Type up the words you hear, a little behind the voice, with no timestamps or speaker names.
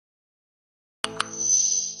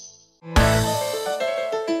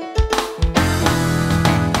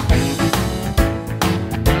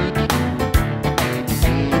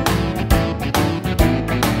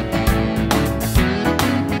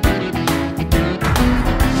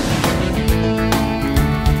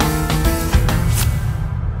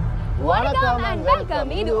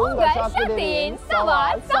இது உங்கள் சக்தியின்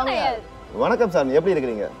சவால் சமையல். வணக்கம் சார், எப்படி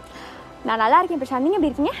இருக்கீங்க? நான் நல்லா இருக்கேன் பிரசாந்த், நீங்க எப்படி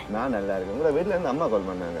இருக்கீங்க? நான் நல்லா இருக்கேன். உங்க வீட்ல இருந்து அம்மா கால்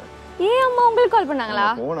பண்ணாங்க. ஏன் அம்மா உங்களுக்கு கால் பண்ணாங்களா?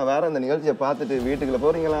 போன வாரம் இந்த நிகழ்ச்சியை பார்த்துட்டு வீட்டுக்குள்ள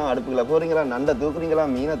போறீங்களா, அடுப்புக்குள்ள போறீங்களா, நண்டை தூக்குறீங்களா,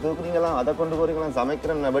 மீனை தூக்குறீங்களா, அதை கொண்டு போறீங்களா,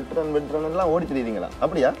 சமைக்கிறேன் வெட்டுறேன் எல்லாம் ஓடி திரியுறீங்களா?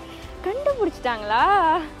 அப்படியா? கண்டுபிடிச்சிட்டாங்களா?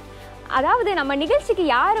 அதாவது நம்ம நிகழ்ச்சிக்கு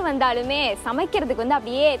யாரு வந்தாலுமே சமைக்கிறதுக்கு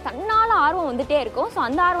அப்படியே தன்னால ஆர்வம் வந்துட்டே இருக்கும். ஸோ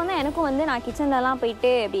அந்த ஆர்வம் தான் எனக்கும் நான் கிச்சன்லலாம்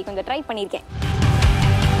போயிட்டு அப்படி கொஞ்சம் ட்ரை பண்ணியிருக்கேன்.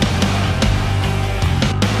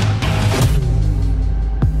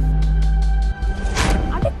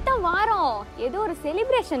 அடுத்த வாரம் ஏதோ ஒரு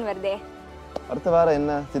செலிப்ரேஷன் வருதே. அடுத்த வாரம்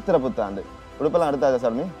என்ன? சித்திரை புத்தாண்டு. உடுப்பெல்லாம் எடுத்தாங்க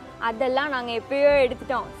சாமி? அதெல்லாம் நாங்க எப்பயோ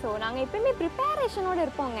எடுத்துட்டோம். ஸோ நாங்க எப்பயுமே ப்ரிப்பரேஷனோட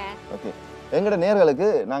இருப்போங்க. ஓகே, எங்கட நேயர்களுக்கு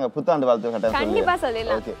நாங்க புத்தாண்டு வாழ்த்து கண்டிப்பா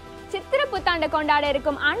சொல்லலாம். சித்திரை புத்தாண்டை கொண்டாட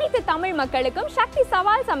இருக்கும் அனைத்து தமிழ் மக்களுக்கும் சக்தி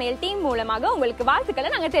சவால் சமையல் டீம் மூலமாக உங்களுக்கு வாழ்த்துக்களை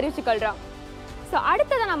நாங்க தெரிவிச்சுக்கொள்றோம். ஸோ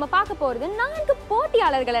அடுத்ததை நம்ம பார்க்க போறது 4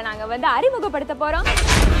 போட்டியாளர்களை நாங்க அறிமுகப்படுத்த போறோம்.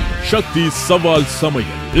 சக்தி சவால்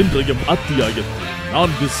சமையல் இன்றைய அத்தியாயத்தில்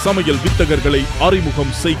 4 சமையல் வித்தகர்களை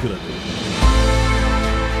அறிமுகம் செய்கிறது.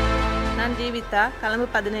 நான் ஜீவிதா, கிளம்பு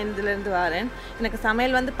 15லேருந்து வரேன். எனக்கு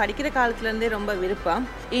சமையல் படிக்கிற காலத்துலேருந்தே ரொம்ப விருப்பம்.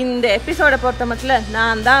 இந்த எபிசோடை பொறுத்த மட்டும்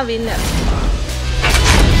நான் தான் வின்னர்.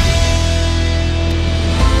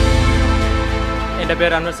 என்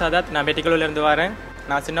பேர் அன்வர் சாதாத், நான் வெட்டிக்குழுவிலேருந்து வரேன்.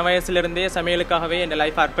 நான் சின்ன வயசுலேருந்தே சமையலுக்காகவே என்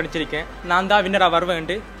லைஃப்பை அர்ப்பணிச்சிருக்கேன். நான் தான் வின்னராக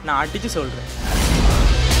வருவேன்ட்டு நான் அடித்து சொல்கிறேன்.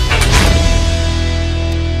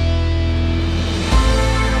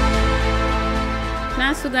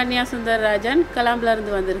 நான் சுகன்யா சுந்தரராஜன்,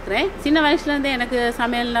 கலாம்புலேருந்து வந்திருக்கிறேன். சின்ன வயசுலேருந்தே எனக்கு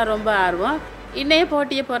சமையல்னா ரொம்ப ஆர்வம். இன்னைய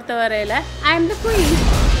போட்டியை பொறுத்த வரையில் ஐ அம் தி குயின்.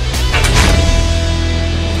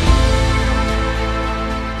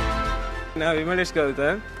 நான் விமலேஷ்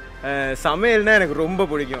கௌதம். சமையல்னால் எனக்கு ரொம்ப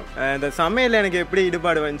பிடிக்கும். இந்த சமையலில் எனக்கு எப்படி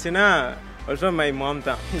ஈடுபாடு வந்துச்சுன்னா ஆல்சோ மை மாம்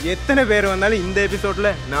தான். எத்தனை பேர் வந்தாலும் இந்த எபிசோடில்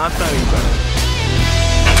நான் தான் ஈடுபாடு.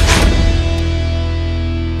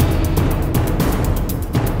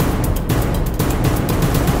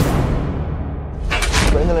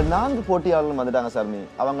 எங்களை 4 போட்டியாளர்களும் வந்துட்டாங்க சாமி.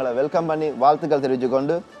 அவங்கள வெல்கம் பண்ணி வாழ்த்துக்கள் தெரிவித்து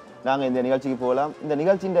கொண்டு நாங்கள் இந்த நிகழ்ச்சிக்கு போகலாம். இந்த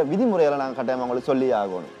நிகழ்ச்சியின் விதிமுறையெல்லாம் நாங்கள் கட்டாயம் அவங்களுக்கு சொல்லி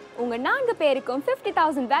ஆகணும். உங்க 4 பேருக்கும்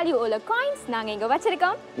 50,000 வேல்யூ உள்ள காயின்ஸ் நாங்க இங்க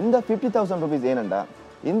வச்சிருக்கோம். இந்த 50,000 ரூபீஸ் ஏனண்டா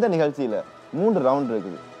இந்த நிகழ்ச்சியில 3 ரவுண்ட்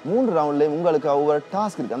இருக்குது. 3 ரவுண்ட்லயும் உங்களுக்கு ஒவ்வொரு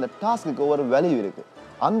டாஸ்க் இருக்கு. அந்த டாஸ்க்கு ஒவ்வொரு வேல்யூ இருக்கு.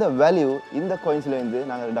 அந்த வேல்யூ இந்த காயின்ஸ்ல இருந்து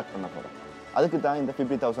நாங்க டிடக்ட் பண்ண போறோம். அதுக்கு தான் இந்த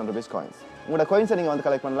 50,000 ரூபீஸ் காயின்ஸ். உங்களோட காயின்ஸை நீங்க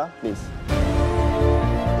கலெக்ட் பண்ணலாம் ப்ளீஸ்.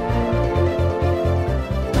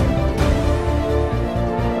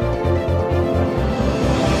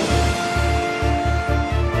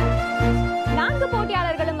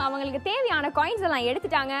 அவங்களுக்கு தேவையான காயின்ஸ் எல்லாம்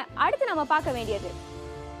எடுத்துட்டாங்க. அடுத்து நம்ம பார்க்க வேண்டியது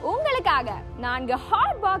உங்களுக்காக 4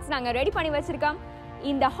 ஹாட் பாக்ஸ் நாங்க ரெடி பண்ணி வச்சிருக்கோம்.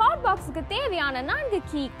 இந்த ஹாட் பாக்ஸுக்கு தேவையான 4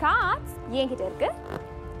 கீ கார்ட்ஸ் என்கிட்ட இருக்கு.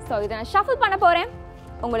 ஸோ இதை நான் ஷஃபிள் பண்ண போறேன்.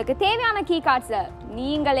 உங்களுக்கு தேவையான கீ கார்ட்ஸை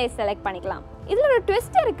நீங்களே செலக்ட் பண்ணிக்கலாம். இதுல ஒரு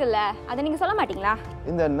ட்விஸ்ட் இருக்குல்ல, அதை நீங்க சொல்ல மாட்டீங்களா?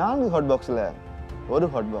 இந்த 4 ஹாட் பாக்ஸ்ல ஒரு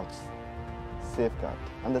ஹாட் பாக்ஸ் சேஃப் கார்டு.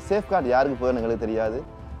 அந்த சேஃப் கார்டு யாருக்கு போகுதுன்னு எங்களுக்கு தெரியாது.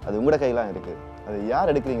 அது உங்களோட கையிலாம் இருக்கு. அது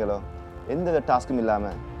யார் எடுக்கிறீங்களோ எந்த டாஸ்க்கும் இல்லாம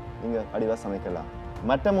நீங்க அடிவா சமைக்கலாம்.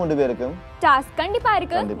 மற்ற 3 பேருக்கும் டாஸ்க் கண்டிப்பா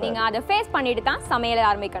இருக்கு. நீங்க அதை ஃபேஸ் பண்ணிட்டு தான் சமையல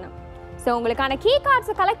ஆரம்பிக்கணும். சோ உங்களுக்கான கீ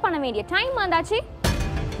கார்ட்ஸ் கலெக்ட் பண்ண வேண்டிய டைம் வந்தாச்சு.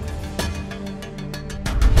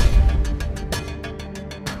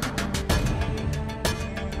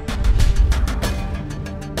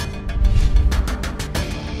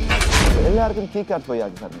 எல்லாருக்கும் கீ கார்டு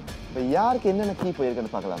போயாச்சு சார். இப்போ யாருக்கு என்னென்ன கீ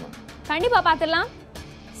போயிருக்குன்னு பார்க்கலாமா? கண்டிப்பா பார்த்துடலாம்.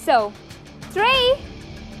 So 3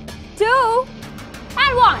 2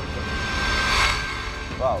 and 1.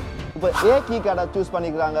 வாவ். இப்போ A கீ கார்டை சூஸ்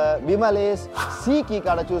பண்ணிக்கிறாங்க விமலேஷ், C கீ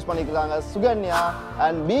கார்டை சூஸ் பண்ணிக்கிறாங்க சுகன்யா,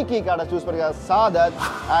 and B கீ கார்டை சூஸ் பண்ணிக்கிறாங்க சாதத்,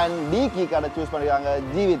 and D கீ கார்டை சூஸ் பண்ணிக்கிறாங்க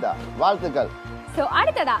ஜீவிதா. வாழ்த்துக்கள். சோ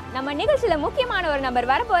அடுத்ததா நம்ம நிகழ்ச்சியில முக்கியமான ஒரு நபர்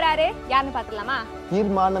வர போறாரு. யாருன்னு பார்த்துடலாமா?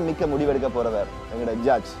 தீர்மானம் மிக்க முடிவெடுக்க போறவர் எங்களோட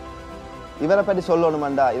ஜட்ஜ். இவரை பற்றி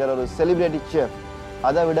சொல்லணுமாண்டா இவர் ஒரு செலிபிரிட்டி செஃப்.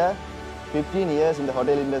 அதை விட 15 இயர்ஸ் இந்த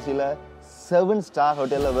ஹோட்டல் இண்டஸ்ட்ரியில 7 ஸ்டார்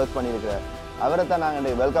ஹோட்டலில் ஒர்க் பண்ணியிருக்கிறார். அவரை தான்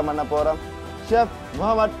நாங்கள் வெல்கம் பண்ண போகிறோம். ஷெஃப்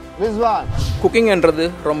முகமது ரிஸ்வான். குக்கிங்ன்றது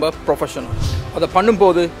ரொம்ப ப்ரொஃபஷனல். அதை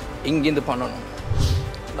பண்ணும்போது இங்கேருந்து பண்ணணும்.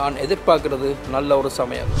 நான் எதிர்பார்க்கறது நல்ல ஒரு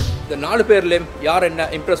சமையல். இந்த 4 பேர்லேயும் யார் என்ன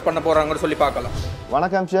இம்ப்ரெஸ் பண்ண போகிறாங்கன்னு சொல்லி பார்க்கலாம்.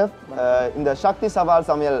 வணக்கம் ஷெஃப். இந்த சக்தி சவால்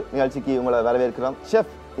சமையல் நிகழ்ச்சிக்கு உங்களை வரவேற்கிறோம்.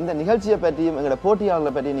 ஷெஃப், இந்த நிகழ்ச்சியை பற்றியும் எங்களோட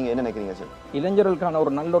போட்டியாளர்களை பற்றி நீங்கள் என்ன நினைக்கிறீங்க ஷெஃப்? இளைஞர்களுக்கான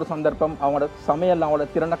ஒரு நல்ல ஒரு சந்தர்ப்பம், அவங்களோட சமையல் அவங்களோட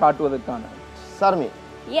திறனை காட்டுவதற்கான. சர்மி,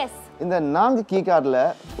 எஸ், இந்த 4 கீ கார்டுல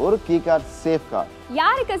ஒரு கீ கார்டு சேஃப் கார்டு.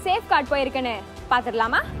 யாருக்கு சேஃப் கார்டு போயிருக்குன்னு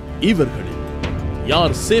பாத்துடலாமா? இவர்களில்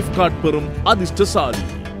யார் சேஃப் கார்டு பெறும் அதிர்ஷ்டசாலி?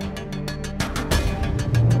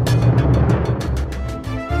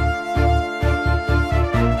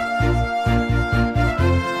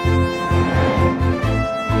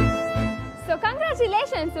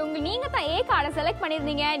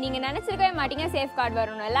 பண்ணிருந்தீங்க. நீங்க நினைச்சிருக்கவே மாட்டீங்க சேஃப் கார்டு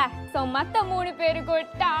வரணும்ல. சோ மத்த 3 பேருக்கு ஒரு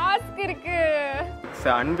டாஸ்க் இருக்கு.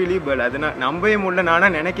 அன்பிலீவபிள். அது நான் நம்பவே முடியல. நானா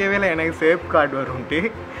நினைக்கவே இல்லை எனக்கு சேஃப் கார்டு வரும்ட்டு.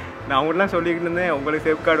 நான் அவங்களாம் சொல்லிக்கிட்டு இருந்தேன் உங்களுக்கு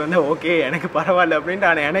சேஃப் கார்டு வந்தால் ஓகே எனக்கு பரவாயில்ல அப்படின்ட்டு.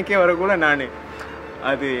 ஆனால் எனக்கே வரக்கூட நான்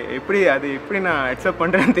அது எப்படி நான் அக்செப்ட்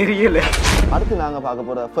பண்ணுறேன்னு தெரியல. அடுத்து நாங்கள் பார்க்க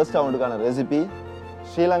போகிற first ரவுண்டுக்கான recipe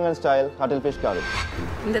Sri Lankan style hotel fish கறி.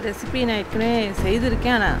 இந்த ரெசிபி நான் ஏற்கனவே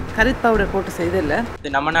செய்திருக்கேன், ஆனால் கறி பவுடர் போட்டு செய்தில்லை. இது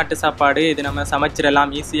நம்ம நாட்டு சாப்பாடு, இது நம்ம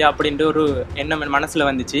சமைச்சிடலாம் ஈஸியாக அப்படின்ற ஒரு எண்ணம் மனசில்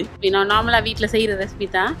வந்துச்சு. நான் நார்மலாக வீட்டில் செய்கிற ரெசிபி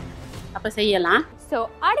தான், அப்போ செய்யலாம். ஸோ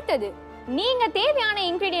அடுத்தது நீங்க தேவையான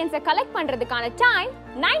இன்கிரீடியன்ஸை கலெக்ட் பண்றதுக்கான டைம்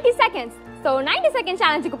 90 செகண்ட்ஸ். ஸோ 90 செகண்ட்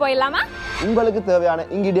சேலஞ்சுக்கு போயிடலாமா? உங்களுக்கு தேவையான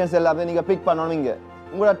இன்கிரீடியன்ஸ் எல்லாமே நீங்கள் பிக் பண்ணணும். இங்கே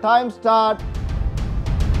உங்களோட டைம் ஸ்டார்ட்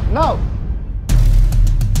நவ்.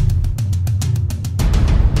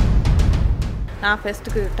 நான்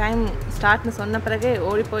ஃபஸ்ட்டுக்கு டைம் ஸ்டார்ட்னு சொன்ன பிறகு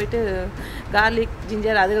ஓடி போயிட்டு கார்லிக்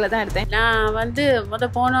ஜிஞ்சர் அதுகளை தான் எடுத்தேன். நான்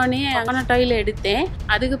போனோடனே கோகனட் ஆயில் எடுத்தேன்.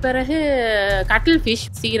 அதுக்கு பிறகு கட்டில் ஃபிஷ்,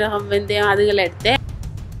 சீரகம், வெந்தயம் அதுகளை எடுத்தேன்.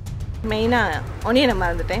 மெயினாக ஒனியனை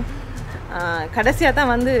மறந்துட்டேன். கடைசியாக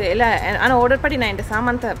தான் எல்லாம். ஆனால் ஆர்டர் படி நான் இந்த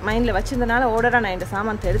சாமானத்தை மைண்டில் வச்சுருந்தனால ஆர்டராக நான் இந்த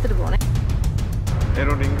சாமானத்தை எடுத்துகிட்டு போனேன்.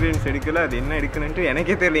 வேறோட இன்க்ரீடியன்ஸ் எடுக்கல, அது என்ன எடுக்கணுன்ட்டு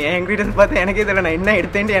எனக்கே தெரியல. என் இன்க்ரீடியன்ஸ் பார்த்து எனக்கே தெரியல நான் என்ன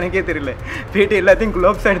எடுத்தேன்ட்டு எனக்கே தெரியல. போயிட்டு எல்லாத்தையும்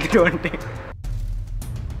குளோப்ஸ் எடுத்துகிட்டு வந்துட்டேன்.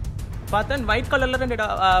 பார்த்தா ஒயிட் கலரில் 2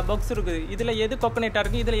 பாக்ஸ் இருக்குது. இதில் எது கோகனட்டாக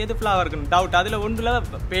இருக்குது, இதில் எது ஃப்ளவர் இருக்குன்னு டவுட். அதில் ஒன்றில்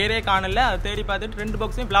பேரே காணல. அதை தேடி பார்த்துட்டு 2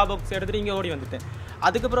 பாக்ஸையும் ஃப்ளவர் பாக்ஸ் எடுத்துகிட்டு இங்கே ஓடி வந்துட்டேன்.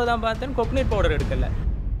 அதுக்கப்புறம் தான் பார்த்தேன் கோகனட் பவுடர் எடுக்கல.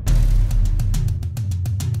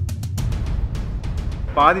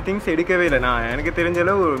 பாதி திங்ஸ் எடுக்கவே இல்லை. நான் எனக்கு தெரிஞ்ச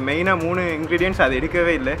அளவு மெயினாக 3 இன்க்ரீடியன்ஸ் அது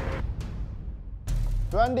எடுக்கவே இல்லை.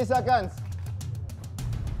 20 seconds.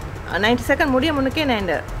 90 செகண்ட் முடிய முன்னுக்கே நான்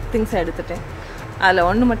இந்த திங்ஸை எடுத்துட்டேன். அதில்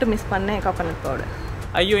ஒன்று மட்டும் மிஸ் பண்ணேன், கோகனட் பவுடர்.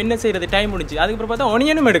 ஐயோ என்ன செய்யறது, டைம் முடிஞ்சு. அதுக்கப்புறம் பார்த்தா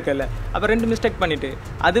ஒனியனும் எடுக்கல. அப்புறம் 2 மிஸ்டேக் பண்ணிட்டு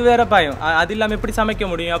அது வேற பயம். அது இல்லாமல் எப்படி சமைக்க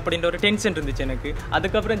முடியும் அப்படின்ற ஒரு டென்ஷன் இருந்துச்சு எனக்கு.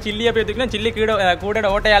 அதுக்கப்புறம் சில்லியை போய் சில்லி கூட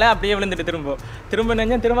ஓட்டையால அப்படியே விழுந்துட்டு திரும்ப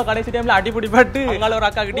நினைஞ்சேன். திரும்ப கடைசி டைம்ல அடிப்படி பட்டு அங்கால ஒரு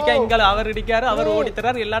அக்கா இடிக்கா, இங்கால அவர் இடிக்காரு, அவர்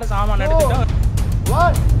ஓடித்தராரு, எல்லாரும் சாமான் எடுத்துட்டோம்.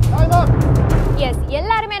 எஸ்,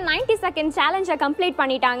 எல்லாருமே 90 செகண்ட் சேலஞ்சை கம்ப்ளீட்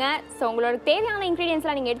பண்ணிட்டாங்க. ஸோ உங்களோட தேவையான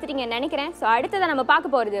இன்க்ரீடியன்ஸ்லாம் நீங்கள் எடுத்துட்டீங்கன்னு நினைக்கிறேன். ஸோ அடுத்ததை நம்ம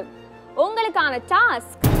பார்க்க போகிறது உங்களுக்கான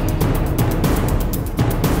டாஸ்க்.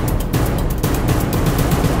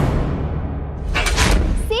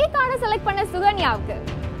 சீக்கான செலக்ட் பண்ண சுகன்யாவுக்கு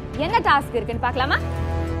என்ன டாஸ்க் இருக்குன்னு பார்க்கலாமா?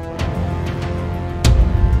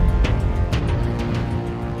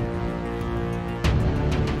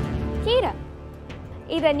 கீரை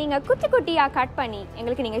இதை நீங்க குட்டி குட்டியா கட் பண்ணி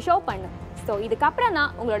எங்களுக்கு நீங்க ஷோ பண்ணணும். ஸோ இதுக்கப்புறம்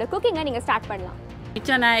தான் உங்களோட குக்கிங்கை நீங்க ஸ்டார்ட் பண்ணலாம்.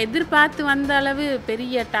 மிச்சம் நான் எதிர்பார்த்து வந்த அளவு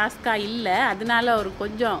பெரிய டாஸ்கா இல்லை, அதனால ஒரு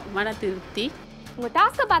கொஞ்சம் மன திருப்தி. உங்க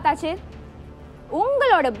டாஸ்கை பார்த்தாச்சு.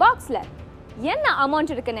 உங்களோட பாக்ஸ்ல என்ன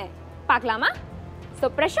அமௌண்ட் இருக்குன்னு பார்க்கலாமா? So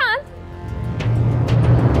Prashanth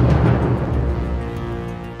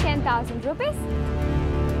 10,000 rupees.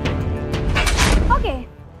 Okay,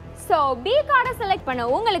 so B கார்டை செலக்ட் பண்ண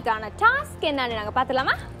உங்களுக்கான டாஸ்க் என்னன்னு நாங்கள்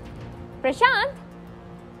பார்த்துலாமா? பிரசாந்த்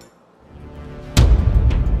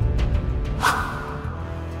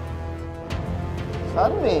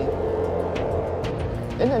சர்மி,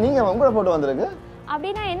 என்ன நீங்க உங்கள போட்டு வந்திருக்கு?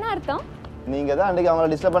 அப்படின்னா என்ன அர்த்தம்? நீங்க தான் அன்னைக்கு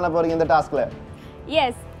அவங்கள டிஸ்டர்ப் பண்ண போறீங்க இந்த டாஸ்க்ல.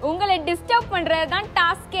 எஸ், உங்களை டிஸ்டர்ப் பண்றது தான்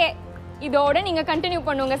டாஸ்கே. இதோட நீங்க கண்டினியூ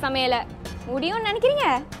பண்ணுங்க சமையல. முடியும்னு நினைக்கிறீங்க?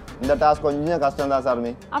 இந்த டாஸ்க் கொஞ்சம் கஷ்டம் தான்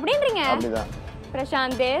சர்மி. அப்படின்றீங்க? அப்படிதான்.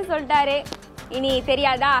 பிரசாந்தே சொல்லிட்டாரு. இனி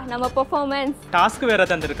தெரியாதா நம்ம பெர்ஃபார்மன்ஸ்? டாஸ்க் வேற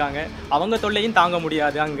தந்திருக்காங்க. அவங்க தொல்லையும் தாங்க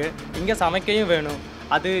முடியாது. இங்கே சமைக்கையும் வேணும்.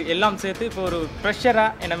 அது எல்லாம் சேர்த்து இப்போ ஒரு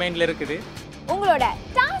ப்ரெஷராக என்ன மைண்டில் இருக்குது. உங்களோட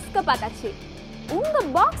டாஸ்க்கை பார்த்தாச்சு. உங்க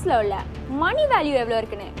பாக்ஸ்ல உள்ள மணி வேல்யூ எவ்வளோ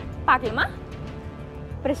இருக்குன்னு பார்க்கலாமா?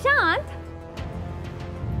 பிரசாந்த்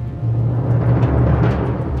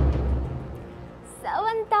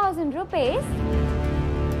 7,000 rupees.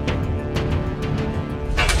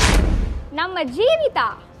 நம்ம ஜீவிதா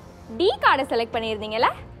டி கார்டை செலக்ட் பண்ணியிருந்தீங்கல்ல,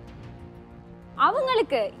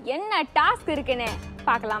 அவங்களுக்கு என்ன டாஸ்க் இருக்குன்னு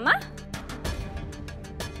பார்க்கலாமா?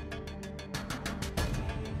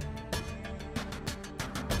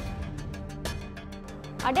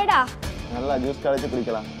 அடடா, நல்லா ஜூஸ் கலச்சு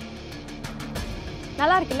குடிக்கலாம்.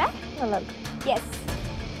 நல்லா இருக்குல்ல? நல்லா இருக்கு. எஸ்,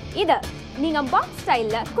 இத நீங்க பாக்ஸ்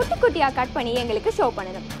ஸ்டைல்ல குட்டி குட்டியா கட் பண்ணி எங்களுக்கு ஷோ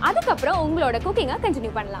பண்ணணும். அதுக்கப்புறம் உங்களோட குக்கிங்கை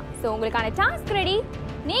கண்டினியூ பண்ணலாம். ஸோ உங்களுக்கான டாஸ்க் ரெடி.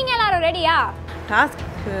 நீங்க எல்லாரும் ரெடியா? டாஸ்க்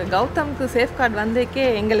கௌதம்க்கு சேஃப் கார்டு வந்தேக்கே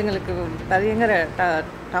எங்களுக்கு பயங்கர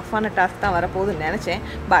டஃப்பான டாஸ்க் தான் வரப்போகுதுன்னு நினச்சேன்.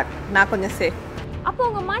 பட் நான் கொஞ்சம் சேஃப். அப்போ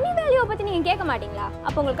உங்க மணி வேல்யூவை பத்தி நீங்க கேட்க மாட்டீங்களா?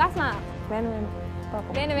 அப்போ உங்களுக்கு காசுலாம்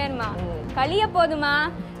வேணுமா? கழிய போதுமா?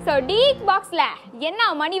 ஸோ டி பாக்ஸ்ல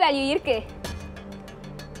என்ன மணி வேல்யூ இருக்கு?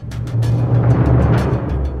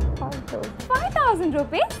 5,000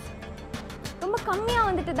 rupees. ரொம்ப கம்மியா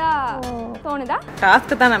வந்துட்டதா தோணுதா?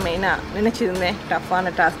 டாஸ்க்கு தான் நான் மெயினாக நினச்சிருந்தேன்,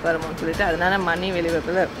 டஃப்பான டாஸ்க் வரும்னு சொல்லிட்டு. அதனால மணி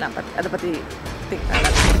வெளிவரப்பில் நான் அதை பற்றி திங்க் பண்ணல.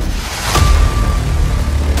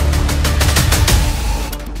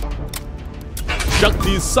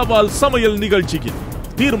 சக்தி சவால் சமையல் நிகழ்ச்சியில்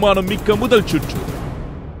தீர்மானம் மிக்க முதல் சுற்று.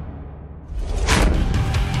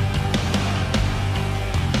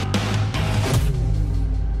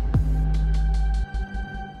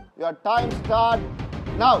 Your time start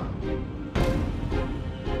now.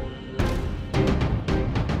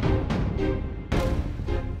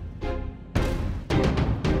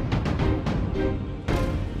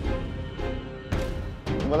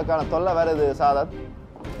 உங்களுக்கான தொல்லை வேற இது சாதத்,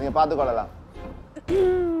 நீங்க பார்த்துக்கொள்ளலாம்.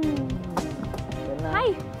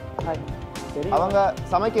 ஹாய். அவங்க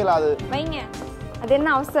சமைக்கலாது வைங்க, அது என்ன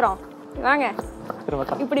அவசரம்? வாங்க,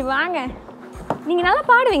 இப்படி வாங்க. நீங்க நல்லா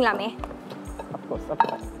பாடுவீங்களாமே?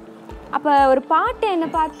 அப்ப ஒரு பாட்டு என்ன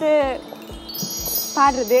பார்த்து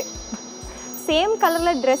பாடுறது, சேம்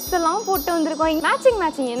கலர்ல ட்ரெஸ் எல்லாம் போட்டு வந்திருக்கோம்,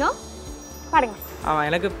 மேட்சிங் ஏனோ பாடுங்க. ஆமாம்,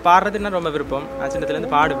 எனக்கு பாடுறதுன்னா ரொம்ப விருப்பம். நான்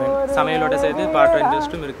சின்னத்துலேருந்து பாடுவேன், சமையலோட சேர்த்து பாடுற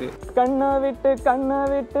இன்ட்ரெஸ்ட்டும் இருக்குது. கண்ணை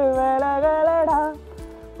விட்டு வேலைகளடா,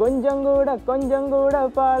 கொஞ்சம் கூட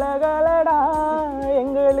பழகலடா,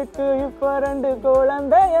 எங்களுக்கு இப்போ 2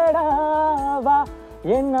 குழந்தையடா, வா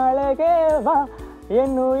என் அழகே வா,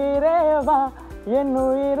 என் உயிரே வா, என்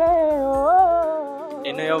உயிரே ஓ.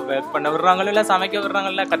 என்னையோ ஒர்க் பண்ண விடுறாங்களோ இல்லை சமைக்க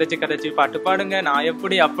விடுறாங்கல்ல, கதைச்சு பாட்டு பாடுங்க, நான்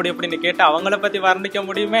எப்படி அப்படின்னு கேட்டு அவங்கள பற்றி வர்ணிக்க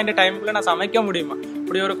முடியுமா? இந்த டைமுக்குள்ள நான் சமைக்க முடியுமா?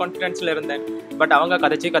 இப்படி ஒரு கான்ஃபிடென்ஸில் இருந்தேன். பட் அவங்க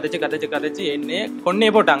கதைச்சு என்னையே கொன்னே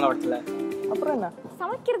போட்டாங்க இடத்துல. அப்புறம் என்ன,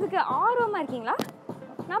 சமைக்கிறதுக்கு ஆர்வமா இருக்கீங்களா?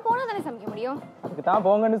 நான் போனா தானே சமைக்க முடியும். அதுக்கு தான்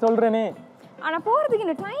போங்கன்னு சொல்றேனே. ஆனா போறதுக்கு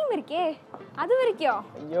இன்னும் டைம் இருக்கே, அது வரைக்கும்.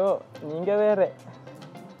 ஐயோ நீங்க வேற,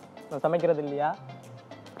 நான் சமைக்கிறது இல்லையா,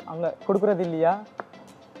 அங்க கொடுக்கறது இல்லையா,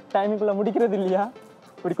 டைமுக்குள்ள முடிக்கிறது இல்லையா,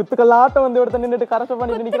 இப்படி குத்துக்கல்லாட்டம் வந்து ஒருத்தர் நின்னுட்டு கரெக்ட்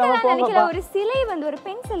பண்ணிட்டு நிக்கிறாங்க. போங்க. ஒரு சிலை வந்து ஒரு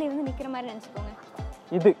பெண் சிலை வந்து நிக்கிற மாதிரி நினைச்சுக்கோங்க.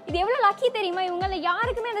 இது எவ்வளவு லக்கி தெரியுமா? இவங்கள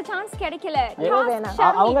யாருக்குமே அந்த சான்ஸ் கிடைக்கல.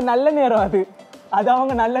 அவங்க நல்ல நேரம், அது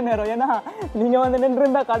அவங்க நல்ல நேரம். ஏன்னா நீங்க வந்து நின்று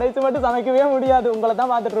இருந்தா கடைசி மட்டும் சமைக்கவே முடியாது, உங்களை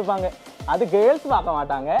தான் பார்த்துட்டு இருப்பாங்க. அது கேர்ள்ஸ் பார்க்க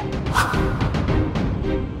மாட்டாங்க.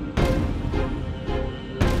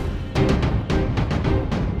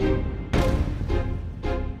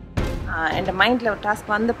 என் மைண்டில் ஒரு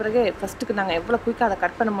டாஸ்க் வந்த பிறகு ஃபஸ்ட்டுக்கு நாங்கள் எவ்வளோ குயிக்காக அதை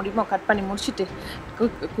கட் பண்ண முடியுமோ கட் பண்ணி முடிச்சுட்டு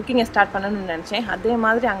குக்கிங்கை ஸ்டார்ட் பண்ணணும்னு நினச்சேன். அதே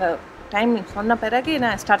மாதிரி அங்கே டைமிங் சொன்ன பிறகு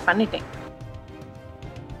நான் ஸ்டார்ட் பண்ணிட்டேன்.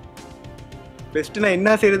 பெஸ்ட்டு நான்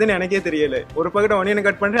என்ன செய்யறதுன்னு எனக்கே தெரியல. ஒரு பக்கெட் ஒனியனை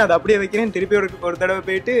கட் பண்ணுறேன், அதை அப்படியே வைக்கிறேன், திருப்பி ஒரு தடவை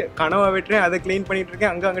போயிட்டு கனவை வெட்டுறேன், அதை க்ளீன் பண்ணிட்டு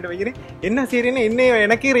இருக்கேன், அங்கிட்டு வைக்கிறேன். என்ன செய்யறேன்னு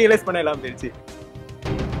எனக்கே ரியலைஸ் பண்ணலாம் போயிடுச்சு.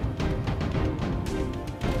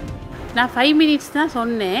 நான் 5 மினிட்ஸ் தான்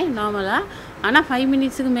சொன்னேன் நார்மலாக, ஆனால் 5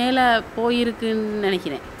 மினிட்ஸுக்கு மேலே போயிருக்குன்னு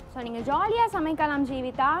நினைக்கிறேன். ஸோ நீங்கள் ஜாலியாக சமைக்கலாம்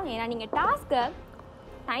ஜீவிதா, ஏன்னா நீங்கள் டாஸ்க்கு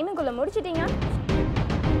டைமுக்குள்ளே முடிச்சிட்டீங்க.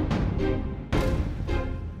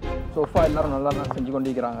 சோஃபா எல்லாரும் நல்லா தான் செஞ்சு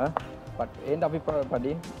கொண்டிருக்கிறாங்க. பட் என்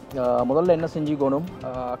அபிப்பிராயப்படி முதல்ல என்ன செஞ்சுக்கணும்,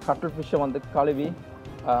 கட்டில் ஃபிஷ்ஷை வந்து கழுவி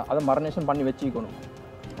அதை மரினேஷன் பண்ணி வச்சுக்கணும்.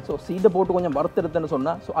 ஸோ சீடை போட்டு கொஞ்சம் வறுத்தெடுத்துன்னு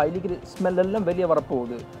சொன்னால் ஸோ அதுக்கு ஸ்மெல் எல்லாம் வெளியே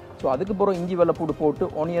வரப்போகுது. ஸோ அதுக்கு பிறகு இஞ்சி வெள்ளைப்பூடு போட்டு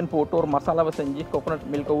ஒனியன் போட்டு ஒரு மசாலாவை செஞ்சு கோகோனட்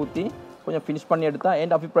மில்கை ஊற்றி கொஞ்சம் ஃபினிஷ் பண்ணி எடுத்தால்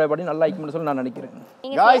என் அபிப்பிராயப்படி நல்லா இருக்கும்னு சொல்லி நான் நினைக்கிறேன்.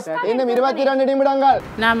 இன்னும் 22 நிமிடங்கள்.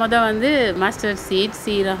 நான் வந்து மஸ்டர்ட் சீட்,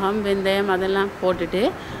 சீரகம், வெந்தயம் அதெல்லாம் போட்டுட்டு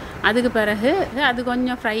அதுக்கு பிறகு அது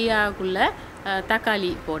கொஞ்சம் ஃப்ரை ஆகக்குள்ள தக்காளி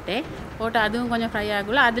போட்டு அதுவும் கொஞ்சம் ஃப்ரை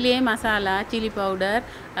ஆகக்குள்ள அதுலேயே மசாலா, சில்லி பவுடர்,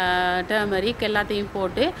 டர்மரிக் எல்லாத்தையும்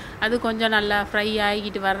போட்டு அது கொஞ்சம் நல்லா ஃப்ரை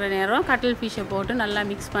ஆகிட்டு வர்ற நேரம் கட்டில் ஃபிஷ்ஷை போட்டு நல்லா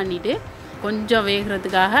மிக்ஸ் பண்ணிவிட்டு கொஞ்சம்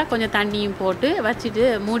வேகிறதுக்காக கொஞ்சம் தண்ணியும் போட்டு வச்சுட்டு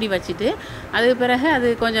மூடி வச்சுட்டு அதுக்கு பிறகு அது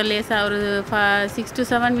கொஞ்சம் லேசாக ஒரு 6 to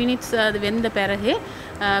 7 மினிட்ஸ் அது வெந்த பிறகு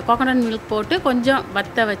கோகோனட் மில்க் போட்டு கொஞ்சம்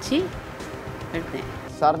வத்த வச்சு எடுத்தேன்.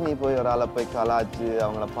 சர்னி போய் ஒரு ஆளை போய் கலாச்சு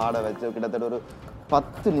அவங்கள பாட வச்சு கிட்டத்தட்ட ஒரு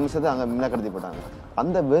 10 நிமிஷத்தை அங்கே மின்னக்கடத்தி போட்டாங்க.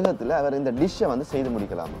 அந்த வேகத்தில் அவர் இந்த டிஷ்ஷை வந்து செய்து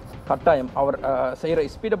முடிக்கலாம். கட்டாயம் அவர் செய்கிற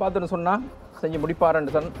ஸ்பீடை பார்த்துன்னு சொன்னால் செஞ்சு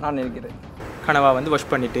முடிப்பாருன்னு தான் நான் நினைக்கிறேன். கனவா வந்து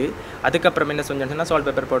வாஷ் பண்ணிவிட்டு அதுக்கப்புறம் என்ன செஞ்சோன்னா சால்ட்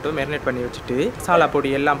பெப்பர் போட்டு மேரினேட் பண்ணி வச்சுட்டு சாலா பொடி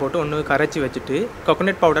எல்லாம் போட்டு ஒன்று கரைச்சி வச்சுட்டு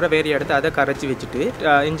கோகோனட் பவுடரை வேறு எடுத்து அதை கரைச்சி வச்சுட்டு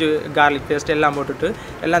இஞ்சி கார்லிக் பேஸ்ட் எல்லாம் போட்டுட்டு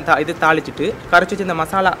எல்லாம் இது தாளிச்சிட்டு கரைச்சி வச்சு இந்த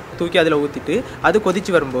மசாலா தூக்கி அதில் ஊற்றிட்டு அது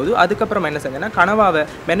கொதிச்சு வரும்போது அதுக்கப்புறம் என்ன செஞ்சேன்னா கனவாவை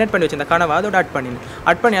மேரினேட் பண்ணி வச்சிருந்த கனவா அதோட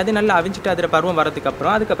ஆட் பண்ணி அது நல்லா அவிஞ்சிட்டு அதில் பருவம்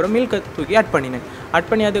வரதுக்கப்புறம் அதுக்கப்புறம் மில்கை தூக்கி ஆட்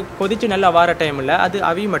பண்ணி அது கொதிச்சு நல்லா வர டைமில் அது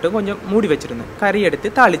அவி மட்டும் கொஞ்சம் மூடி வச்சுருந்தேன். கறி எடுத்து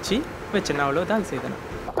தாளித்து வச்சுருந்தேன். அவ்வளோதான் செய்தேன்.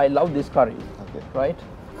 I love this curry, right.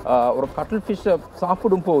 ஒரு கட்டில் ஃபிஷ்ஷை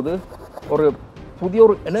சாப்பிடும் போது ஒரு புதிய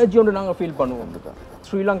ஒரு எனர்ஜி ஒன்று நாங்கள் ஃபீல் பண்ணுவோம்.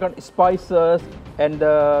 Sri Lankan spices and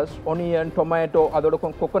onion tomato அதோட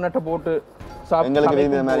கொக்கனட்டை போட்டு எங்களுக்கு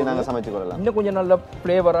விரும்பிய மாதிரி நாங்கள் சமைச்சு கொள்ளலாம். இன்னும் கொஞ்சம் நல்ல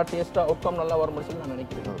ஃப்ளேவராக டேஸ்ட்டாக அவுட்கம் நல்லா வரும்னு சொல்லி நான்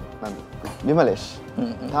நினைக்கிறேன். நன்றி விமலேஷ்.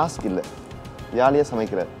 டாஸ்க் இல்லை, ஜாலியாக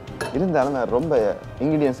சமைக்கிறார். இருந்தாலும் நான் ரொம்ப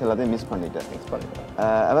இன்க்ரீடியன்ஸ் எல்லாத்தையும் மிஸ் பண்ணிட்டேன்.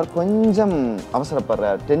 அவர் கொஞ்சம் அவசரப்படுற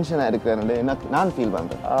டென்ஷனாக இருக்கிறேன்னு எனக்கு நான் ஃபீல்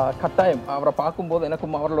பண்ணுறேன். கட்டாயம் அவரை பார்க்கும்போது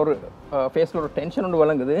எனக்கும் அவரில் ஒரு ஃபேஸில் ஒரு டென்ஷன் ஒன்று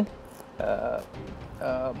வழங்குது.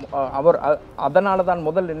 அவர் அதனால தான்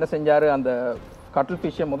முதல்ல என்ன செஞ்சார், அந்த கட்டில்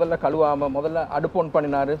ஃபிஷ்ஷை முதல்ல கழுவாமல் முதல்ல அடுப்பு ஒன்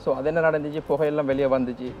பண்ணினார். ஸோ அது என்ன நடந்துச்சு, புகையெல்லாம் வெளியே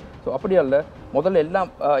வந்துச்சு. ஸோ அப்படி அல்ல, முதல்ல எல்லாம்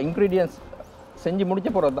இன்க்ரீடியன்ஸ் செஞ்சு முடிச்ச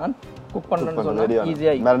போகிறது தான் குக் பண்ணணும்னு சொன்னால்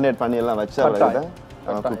ஈஸியாக மேரினேட் பண்ணி எல்லாம் வச்சு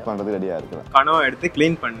குக் பண்ணுறது ரெடியாக இருக்குது. கனவை எடுத்து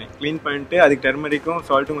க்ளீன் பண்ணிட்டு அதுக்கு டர்மரிக்கும்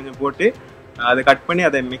சால்ட்டும் கொஞ்சம் போட்டு அதை கட் பண்ணி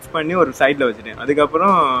அதை மிக்ஸ் பண்ணி ஒரு சைடில் வச்சுட்டேன்.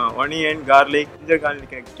 அதுக்கப்புறம் onion garlic ginger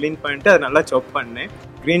garlic clean பண்ணிட்டு அதை நல்லா சாப் பண்ணேன்.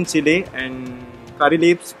 க்ரீன் சில்லி அண்ட் கறி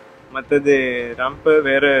லீவ்ஸ், மற்றது ரம்பு,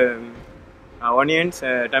 வேறு ஆனியன்ஸ்,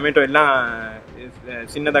 டொமேட்டோ எல்லாம்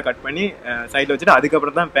சின்னதாக கட் பண்ணி சைடில் வச்சுட்டு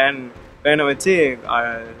அதுக்கப்புறம் தான் பேனை வச்சு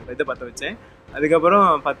இதை பற்ற வச்சேன். அதுக்கப்புறம்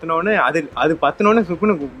பற்றினோன்னு அது பற்றினோன்னு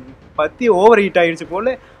சுப்புன்னு பற்றி ஓவர் ஹீட் ஆகிடுச்சு போல்.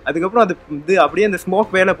 அதுக்கப்புறம் இது அப்படியே அந்த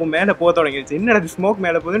ஸ்மோக் மேலே போக தொடங்கிடுச்சு. என்னடா அது ஸ்மோக்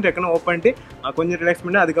மேலே போகுதுன்னு டக்குன்னு ஓப்பன் பண்ணிட்டு கொஞ்சம் ரிலாக்ஸ்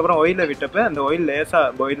பண்ணி அதுக்கப்புறம் ஆயிலில் விட்டப்போ அந்த ஆயில் லேசாக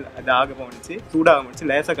பாயில் அது ஆக போணுச்சு, சூடாக முடிச்சு.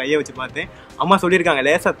 லேசாக கையை வச்சு பார்த்தேன். அம்மா சொல்லியிருக்காங்க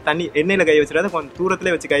லேசாக தண்ணி எண்ணெயில் கையை வச்சுடாத, கொஞ்சம்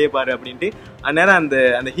தூரத்துலேயே வச்சு கையை பாரு அப்படின்ட்டு. அதனால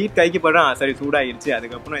அந்த ஹீட் கைக்கு படுறோம், சரி சூடாகிடுச்சு.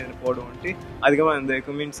 அதுக்கப்புறம் இதில் போடுவோன்ட்டு அதுக்கப்புறம் அந்த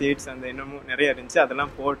குமின் சீட்ஸ் அந்த இன்னமும் நிறைய இருந்துச்சு,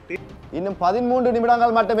 அதெல்லாம் போட்டு இன்னும் 13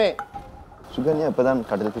 நிமிடங்கள் மட்டுமே. சுகன்யா இப்போ தான்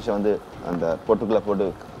கட்டில் ஃபிஷ்ஷை வந்து அந்த பொட்டுக்குள்ளே போட்டு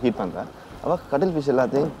ஹீட் பண்ணுறேன். அவள் கட்டில் ஃபிஷ்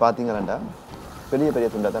எல்லாத்தையும் பார்த்தீங்கன்னா பெரிய பெரிய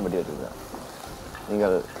துண்டாக தான் வெட்டி வச்சுருக்கேன்.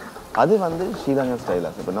 நீங்கள் அது வந்து ஸ்ரீலங்கன்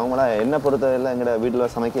ஸ்டைலாக இப்போ நார்மலாக என்ன பொறுத்தவரையில் எங்களோட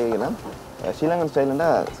வீட்டில் சமைக்கலாம். ஸ்ரீலங்கன் ஸ்டைலுன்னா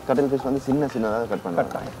கட்டில் ஃபிஷ் வந்து சின்னதாக கட்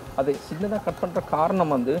பண்ணுறாங்க. அது சின்னதாக கட் பண்ணுற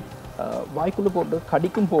காரணம் வந்து வாய்க்குள்ளே போட்டு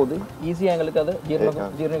கடிக்கும் போது ஈஸியாக எங்களுக்கு அதை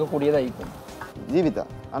ஜீரணிக்கக்கூடியதாக இருக்கும். ஜீவிதா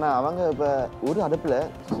ஆனால் அவங்க இப்போ ஒரு அடுப்பில்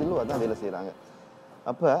சில்லுவாக தான் வேலை செய்கிறாங்க.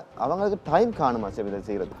 அப்போ அவங்களுக்கு டைம் காணுமா இதை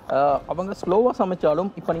செய்கிறது? அவங்க ஸ்லோவாக சமைச்சாலும்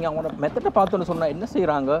இப்போ நீங்கள் அவங்களோட மெத்தடை பார்த்தோன்னு சொன்னால் என்ன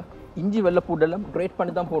செய்கிறாங்க, இஞ்சி வெள்ளைப்பூடெல்லாம் கிரேட்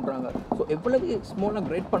பண்ணி தான் போடுறாங்க. ஸோ எவ்வளவு ஸ்மோலாக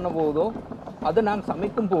கிரேட் பண்ண போதோ அதை நாங்கள்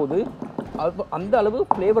சமைக்கும் போது அந்த அளவு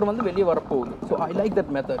ஃப்ளேவர் வந்து வெளியே வரப்போகுது. So I like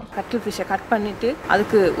that method. கட்டில் ஃபிஷ்ஷை கட் பண்ணிவிட்டு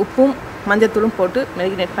அதுக்கு உப்பும் மஞ்சத்தூளும் போட்டு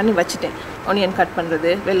மேரினேட் பண்ணி வச்சுட்டேன். ஆனியன் கட்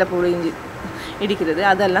பண்ணுறது, வெள்ளைப்பூடு, இஞ்சி இடிக்கிறது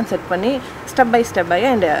அதெல்லாம் செட் பண்ணி ஸ்டெப் பை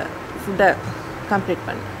அந்த ஃபுட்டை கம்ப்ளீட்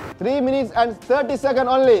பண்ணி 3 minutes and 30 seconds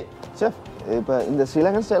only. Chef, இப்போ இந்த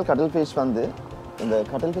ஸ்ரீலங்கன் ஸ்டைல் கட்டில் ஃபிஷ் வந்து இந்த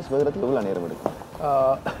கட்டில் ஃபிஷ் வேகிறதுக்கு எவ்வளோ நேரம் எடுக்கும்?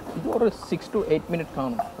 இது ஒரு 6 to 8 minutes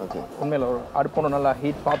காணும். ஓகே, உண்மையில் ஒரு அடுப்பு நல்லா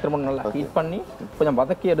பாத்திரம் நல்லா ஹீட் பண்ணி கொஞ்சம்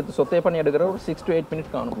வதக்கி எடுத்து சொத்தையை பண்ணி எடுக்கிற ஒரு 6 to 8 minutes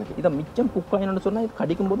காணும். இதை மிச்சம் குக் ஆகணும்னு சொன்னால் இது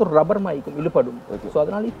கடிக்கும் போது ரப்பர் மாய்க்கும், இழுப்படும். ஸோ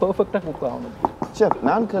அதனால இது பெர்ஃபெக்டாக குக் ஆகணும். செஃப்,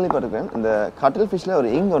 நான் கேள்விப்பட்டிருக்கேன் இந்த கட்டில் ஃபிஷ்ல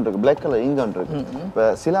ஒரு இங்க் ஒன்று இருக்கு, பிளாக் கலர் இங்க் ஒன்று இருக்கு. இப்போ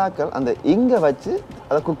சில ஆட்கள் அந்த இங்கை வச்சு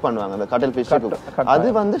அதை குக் பண்ணுவாங்க அந்த கட்டில் ஃபிஷ். அது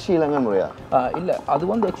வந்து ஸ்ரீலங்கன் முறையா? இல்லை, அது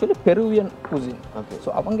வந்து actually Peruvian cuisine. Okay. So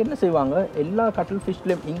அவங்க என்ன செய்வாங்க, எல்லா கட்டில்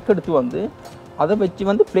ஃபிஷ்லேயும் இங்க் எடுத்து வந்து அதை வச்சு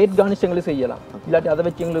வந்து பிளேட் கார்னிஷங்களை செய்யலாம். இல்லாட்டி அதை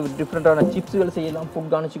வச்சு எங்களுக்கு டிஃப்ரெண்ட்டான சிப்ஸுகள் செய்யலாம் ஃபுட்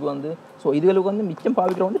கார்னிஷுக்கு வந்து. ஸோ இதுகளுக்கு வந்து மிச்சம்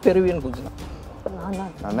பாவிக்கிற வந்து பெருவியன் குசின். நான்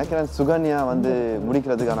நினைக்கிறேன் சுகன்யா வந்து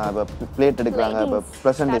முடிக்கிறதுக்கான இப்போ பிளேட் எடுக்கிறாங்க, இப்போ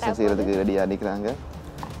ப்ரெசன்டேஷன் செய்கிறதுக்கு ரெடியாக நிற்கிறாங்க.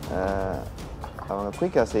 அவங்க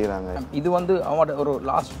குயிக்காக செய்கிறாங்க. இது வந்து அவங்களோட ஒரு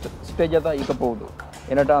லாஸ்ட் ஸ்டேஜாக தான் இருக்க போகுது.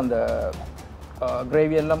 என்னட்டா அந்த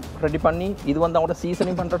கிரேவி எல்லாம் ரெடி பண்ணி இது வந்து அவங்களோட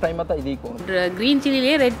சீசனிங் பண்ணுற டைமாக தான் இது இருக்கும். Green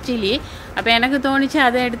சில்லிலே red chilli. அப்போ எனக்கு தோணுச்சு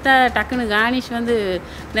அதை எடுத்தால் டக்குன்னு கார்னிஷ் வந்து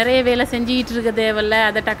நிறைய வேலை செஞ்சுக்கிட்டு இருக்க தேவையில்ல,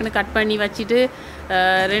 அதை டக்குன்னு கட் பண்ணி வச்சுட்டு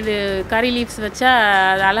 2 கறி லீவ்ஸ் வச்சா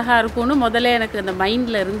அது அழகாக இருக்கும்னு முதல்ல எனக்கு அந்த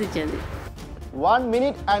மைண்டில் இருந்துச்சு. அது 1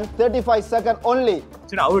 minute and 35 seconds only.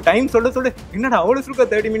 சரி, அவ்வளோ டைம் சொல்ல என்னடா அவ்வளோ சுருக்கா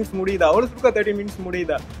 30 minutes முடியுதா, அவ்வளோ சுருக்கா 30 minutes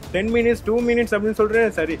முடியுதா, 10 minutes 2 minutes அப்படின்னு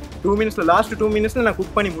சொல்கிறேன். சரி, 2 minutesல லாஸ்ட் 2 minutesல நான்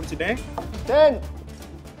குக் பண்ணி முடிச்சிட்டேன். 10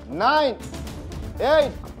 9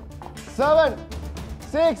 8 7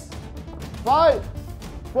 6 5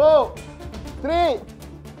 4 3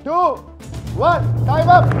 2 1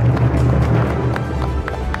 டைம் அப்.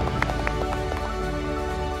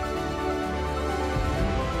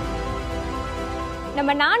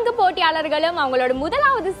 நம்ம 4 போட்டியாளர்களும் அவங்களோட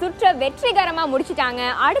முதலாவது சுற்றை வெற்றிகரமா முடிச்சிட்டாங்க.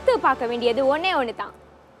 அடுத்து பார்க்க வேண்டியது ஒண்ணே ஒன்று தான்,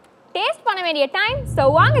 டேஸ்ட் பண்ண வேண்டிய டைம். ஸோ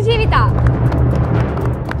வாங்க ஜீவிதா,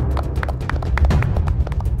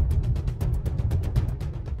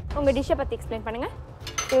 உங்க டிஷ்ஷை பத்தி எக்ஸ்பிளைன் பண்ணுங்க.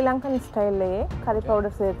 ஸ்ரீலங்கன் ஸ்டைல்லையே கறி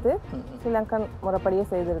பவுடர் சேர்த்து ஸ்ரீலங்கன் முறைப்படியே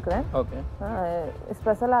செய்திருக்கிறேன். ஓகே.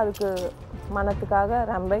 ஸ்பெஷலாக அதுக்கு மணத்துக்காக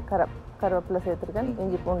ரம்பை கருவேப்பிலை சேர்த்துருக்கேன்,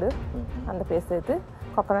 இஞ்சி பூண்டு அந்த பேஸ்ட் சேர்த்து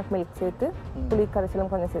கோகோனட் மில்க் சேர்த்து புளி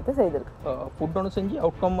கரைசலும் கொஞ்சம் சேர்த்து செய்திருக்கு. ஃபுட் ஒன்று செஞ்சு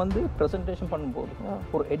அவுட்கம் வந்து ப்ரெசன்டேஷன் பண்ணும்போது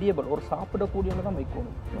ஒரு எடியபிள் ஒரு சாப்பிடக்கூடியவங்க தான்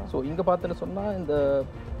வைக்கணும். ஸோ இங்கே பார்த்துன்னு சொன்னால் இந்த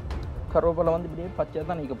கருவேப்பிலை வந்து இப்படியே பச்சையாக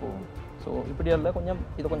தான் நீக்க போகும். ஸோ இப்படி இல்லை கொஞ்சம்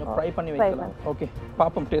இதை கொஞ்சம் ஃப்ரை பண்ணி வைக்கலாம். ஓகே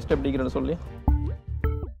பார்ப்போம் டேஸ்ட் எப்படிங்கிறன்னு சொல்லி.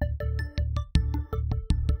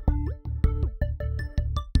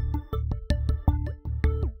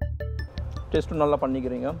 டேஸ்ட்டும் நல்லா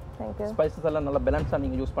பண்ணிக்கிறீங்க. ஸ்பைசஸ் எல்லாம் நல்லா பேலன்ஸாக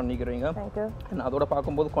நீங்கள் யூஸ் பண்ணிக்கிறீங்க. அதோட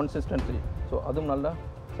பார்க்கும்போது கன்சிஸ்டன்சி ஸோ அதுவும் நல்லா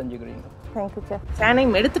செஞ்சுக்கிறீங்க. Thank you sir.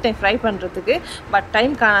 சேனையும் எடுத்துட்டேன் ஃப்ரை பண்ணுறதுக்கு. பட்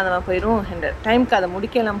டைம் காணாதவன் போயிடும். அண்ட் டைமுக்கு அதை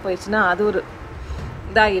முடிக்கலாம் போயிடுச்சுன்னா அது ஒரு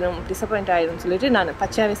இதாகிடும், டிசப்பாயிண்ட் ஆகிடும் சொல்லிட்டு நான்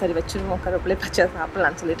பச்சையாவே சரி வச்சுருவோம், கருவேப்பிலை பச்சை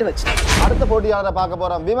சாப்பிடலான்னு சொல்லிட்டு வச்சுட்டேன். அடுத்த போட்டியாளரை பார்க்க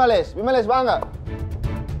போகிறோம். விமலேஷ். விமலேஷ் வாங்க.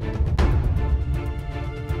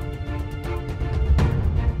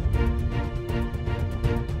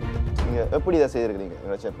 எப்படி இதை செய்திருக்கிறீங்க?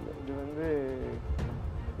 இது வந்து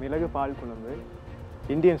மிளகு பால் குழம்பு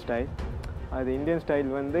இந்தியன் ஸ்டைல். அது இந்தியன் ஸ்டைல்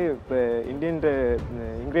வந்து இப்போ இந்தியன்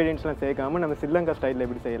இன்க்ரீடியன்ட்ஸ்லாம் சேர்க்காமல் நம்ம ஸ்ரீலங்கா ஸ்டைலில்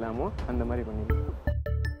எப்படி செய்யலாமோ அந்த மாதிரி பண்ணிக்கலாம்.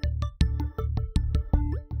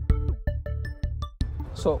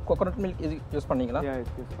 ஸோ கோகோனட் மில்க் இது யூஸ் பண்ணிங்களா?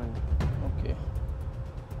 யூஸ் பண்ணி. ஓகே.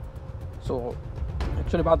 ஸோ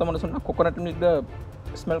ஆக்சுவலி பார்த்தோம்னு சொன்னால் கோகோனட் மில்க்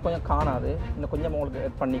ஸ்மெல் கொஞ்சம் காணாது, இன்னும் கொஞ்சம் உங்களுக்கு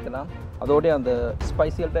ஆட் பண்ணிக்கலாம். அதோடய அந்த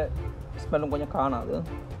ஸ்பைசியோட ஸ்மெல்லும் கொஞ்சம் காணாது.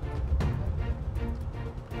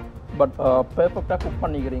 பட் பெர்ஃபெக்டாக குக்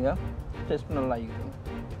பண்ணிக்கிறீங்க, டேஸ்ட் நல்லா ஆகிருக்கு.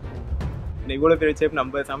 இவ்வளோ பெரிய சேஃப்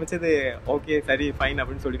நம்ம சமைச்சது ஓகே சரி ஃபைன்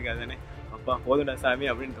அப்படின்னு சொல்லியிருக்காரு தானே, அப்பா போதும்டா சாமி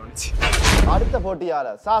அப்படின்னு தோணுச்சு. அடுத்த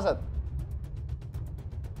போட்டியாளர் சாசத்.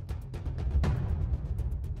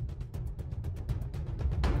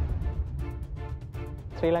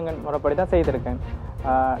 ஸ்ரீலங்கன் முறைப்படி தான் செய்திருக்கேன்.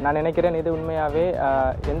 நான் நினைக்கிறேன் இது உண்மையாகவே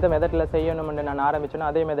எந்த மெத்தடில் செய்யணும்னு நான் ஆரம்பிச்சேனோ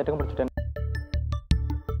அதே மெத்தட்டுக்கு முடிச்சுட்டேன்.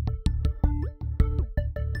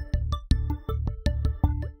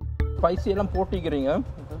 ஸ்பைசி எல்லாம் போட்டிக்கிறீங்க.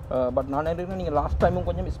 பட் நான் நினைக்கிறேன் நீங்கள் லாஸ்ட் டைமும்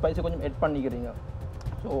கொஞ்சம் ஸ்பைஸை கொஞ்சம் எட் பண்ணிக்கிறீங்க.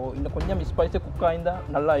 ஸோ இன்னும் கொஞ்சம் ஸ்பைஸை குக் ஆகிருந்தால்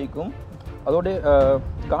நல்லா ஆகிக்கும். அதோடைய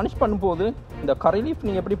கார்னிஷ் பண்ணும்போது இந்த கறி லீஃப்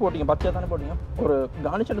நீங்கள் எப்படி போட்டிங்க? பச்சையாக தானே போட்டிங்க. ஒரு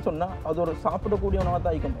கார்னிஷ்னு சொன்னால் அது ஒரு சாப்பிடக்கூடிய உணவாக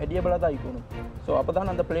தான் ஆகிக்கும், எடியபிளாக தான் ஆகிக்கணும். ஸோ அப்போ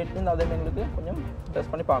தான் அந்த பிளேட்லேருந்து அதே எங்களுக்கு கொஞ்சம்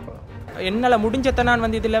டெஸ்ட் பண்ணி பார்க்கலாம். என்னால் முடிஞ்சதை நான்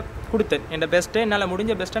வந்து இதில் கொடுத்தேன், என் பெஸ்ட்டு என்னால்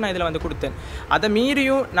முடிஞ்ச பெஸ்ட்டை நான் இதில் வந்து கொடுத்தேன். அதை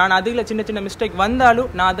மீறியும் நான் அதில் சின்ன சின்ன மிஸ்டேக்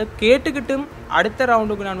வந்தாலும் நான் அதை கேட்டுக்கிட்டும் அடுத்த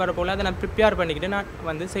ரவுண்டுக்கு நான் வர போல அதை நான் ப்ரிப்பேர் பண்ணிக்கிட்டு நான்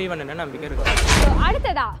வந்து செய்வேன்னு நம்பிக்கை இருக்கு.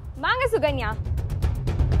 அடுத்ததா வாங்க சுகன்யா.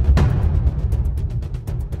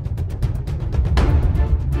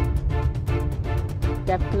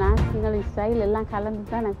 ஜப்பானீஸ் ஸ்டைல் எல்லாம் கலந்து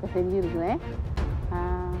தான் நான் இப்போ செஞ்சுருக்குறேன்.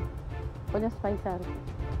 கொஞ்சம் ஸ்பைஸாக இருக்கும்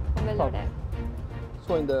உங்களோட.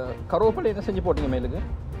 ஸோ இந்த கருவேப்பிலை என்ன செஞ்சு போட்டிங்க மேலுக்கு?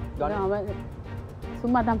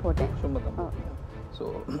 சும்மா தான் போட்டேன். சும்மா தான். ஸோ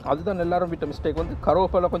அதுதான் எல்லாரும் விட்ட மிஸ்டேக் வந்து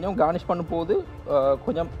கருவேப்பிலை கொஞ்சம் கார்னிஷ் பண்ணும்போது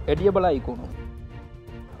கொஞ்சம் எடியபிளாக ஆகிக்கணும்.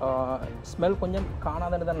 ஸ்மெல் கொஞ்சம்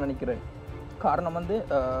காணாதுன்னு தான் நினைக்கிறேன். காரணம் வந்து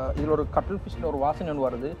இதில் ஒரு கட்டில் ஃபிஷ்ஷில் ஒரு வாசனை ஒன்று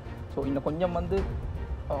வருது. ஸோ இன்னும் கொஞ்சம் வந்து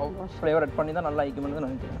ஃப்ளேவர் ஆட் பண்ணி தான் நல்லா ஆகிக்கும்னு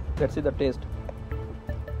நினைக்கிறேன். Let's see the taste.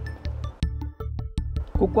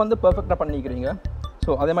 Cook வந்து பெர்ஃபெக்டாக பண்ணிக்கிறீங்க.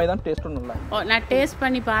 ஸோ அதே மாதிரி தான் டேஸ்ட்டும் நல்லா. நான் டேஸ்ட்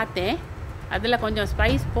பண்ணி பார்த்தேன், அதில் கொஞ்சம்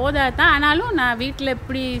ஸ்பைஸ் போதா தான், ஆனாலும் நான் வீட்டில்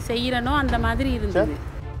எப்படி செய்கிறனோ அந்த மாதிரி இருந்தது.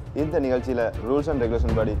 இந்த நிகழ்ச்சியில் ரூல்ஸ் அண்ட்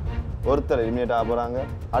ரெகுலேஷன் படி ஒருத்தர் எலிமினேட் ஆக போகிறாங்க.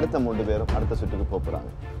 அடுத்த 3 பேரும் அடுத்த சுற்றுக்கு போக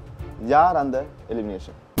போகிறாங்க. யார் அந்த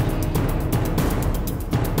எலிமினேஷன்?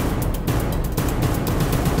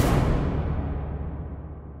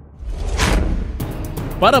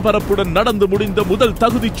 பரபரப்புடன் நடந்து முடிந்த முதல்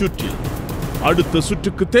தகுதி சுற்றில் அடுத்த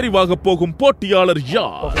சுற்றுக்கு தெரிவாக போகும் போட்டியாளர்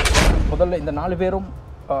யார்? முதல்ல இந்த 4 பேரும்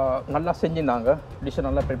நல்லா செஞ்சிருந்தாங்க, டிஷ்ஷை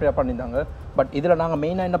நல்லா ப்ரிப்பேர் பண்ணியிருந்தாங்க. பட் இதில் நாங்கள்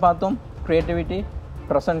மெயினாக என்ன பார்த்தோம்? Creativity,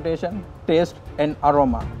 presentation, taste and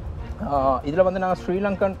aroma. இதில் வந்து நாங்கள்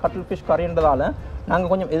ஸ்ரீலங்கன் கட்டில் ஃபிஷ் கறின்றதால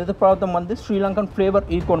நாங்கள் கொஞ்சம் எதிர்பார்த்தோம் வந்து ஸ்ரீலங்கன் ஃப்ளேவர்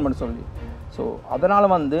ஈக்கோன்மெண்ட் சொல்லி. ஸோ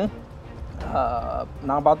அதனால் வந்து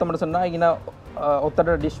நான் பார்த்தோம்னு சொன்னால் இங்கே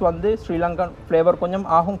ஒருத்தர டிஷ் வந்து ஸ்ரீலங்கன் ஃப்ளேவர் கொஞ்சம்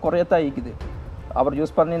ஆகும் குறையத்தான் இருக்குது. அவர்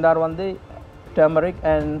யூஸ் பண்ணியிருந்தார் வந்து டர்மரிக்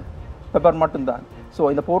அண்ட் பெப்பர் மட்டும்தான். ஸோ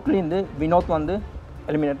இந்த போட்டிலேருந்து வினோத் வந்து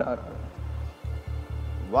எலிமினேட் ஆகிறார்.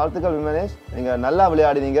 வாழ்த்துக்கள் விமலேஷ், நீங்கள் நல்லா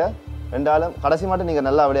விளையாடினீங்க. ரெண்டாலும் கடைசி மட்டும் நீங்கள்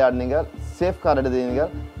நல்லா விளையாடினீங்க, சேஃப் கார்டு எடுத்தீங்க,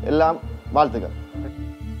 எல்லாம் வாழ்த்துக்கள்.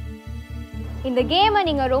 இந்த கேமை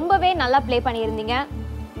நீங்கள் ரொம்பவே நல்லா ப்ளே பண்ணியிருந்தீங்க.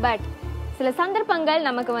 பட் சில சந்தர்ப்பங்கள்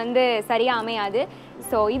நமக்கு வந்து சரியாக அமையாது.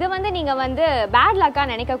 ஸோ இதை வந்து நீங்கள் வந்து பேட் லக்காக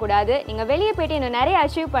நினைக்கக்கூடாது. நீங்கள் வெளியே போய்ட்டு இன்னும் நிறைய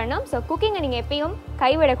அச்சீவ் பண்ணணும். ஸோ குக்கிங்கை நீங்கள் எப்பயும்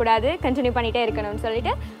கைவிடக்கூடாது, கண்டினியூ பண்ணிகிட்டே இருக்கணும்னு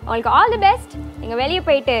சொல்லிட்டு உங்களுக்கு ஆல் தி பெஸ்ட். நீங்கள் வெளியே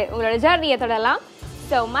போயிட்டு உங்களோட ஜர்னியை தொடரலாம்.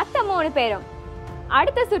 ஸோ மற்ற 3 பேரும்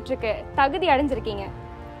அடுத்த சுற்றுக்கு தகுதி அடைஞ்சிருக்கீங்க.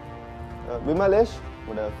 விமலேஷ்,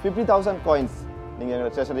 உங்களோட 50,000 காயின்ஸ் நீங்கள்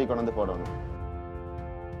எங்களோட ட்ரெஷரி கொண்டு வந்து போடணும்.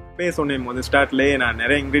 அப்பயே சொன்னேன் முதல் ஸ்டார்ட்லேயே நான்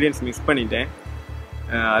நிறைய இன்க்ரீடியன்ஸ் மிஸ் பண்ணிட்டேன்.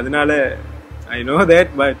 அதனால I know that,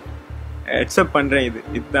 but accept பண்ணுறேன்.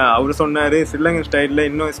 இதுதான் அவர் சொன்னார், ஸ்ரீலங்கன் ஸ்டைலில்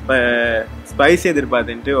இன்னும் ஸ்பைசி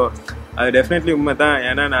எதிர்பார்த்தேன்ட்டு. அது டெஃபினெட்லி உண்மை தான்.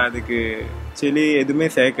 ஏன்னா நான் அதுக்கு சில்லி எதுவுமே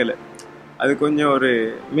சேர்க்கலை. அது கொஞ்சம் ஒரு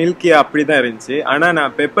மில்கியாக அப்படி தான் இருந்துச்சு. ஆனால்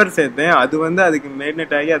நான் பெப்பர் சேர்த்தேன். அது வந்து அதுக்கு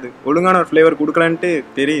மேரினேட் ஆகி அது ஒழுங்கான ஒரு ஃப்ளேவர் கொடுக்கலான்ட்டு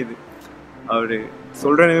தெரியுது. அவர்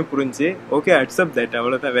சொல்கிறனே புரிஞ்சு ஓகே அக்செப்ட் தட்,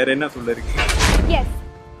 அவ்வளோதான். வேறு என்ன சொல்ல இருக்கு? எஸ்,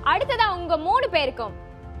 அடுத்ததான் உங்கள் 3 பேருக்கும்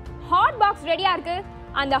ஹாட் பாக்ஸ் ரெடியாக இருக்கு.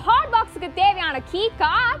 அந்த ஹாட் பாக்ஸுக்கு தேவையான கீ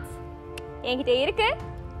கார்ட்ஸ் என்கிட்ட இருக்கு.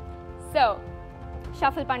 ஸோ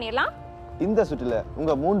ஷஃபிள் பண்ணிடலாம். இந்த சுற்றுல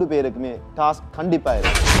உங்க 3 பேருக்குமே டாஸ்க் கண்டிப்பா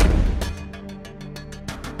இருக்கு.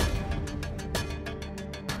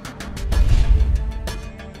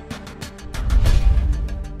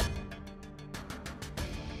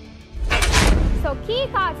 ஸோ கீ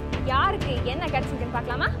கார்ட்ஸ் யாருக்கு என்ன கிடைச்சிருக்குன்னு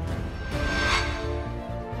பார்க்கலாமா?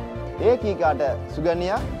 ஏ கீ கார்டை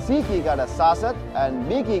சுகன்யா, சி கீ கார்டை சாசத் அண்ட்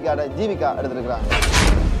பி கீ கார்டை ஜீவிகா எடுத்துருக்காங்க.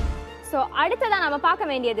 ஸோ அடுத்ததான் நம்ம பார்க்க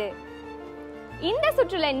வேண்டியது, இந்த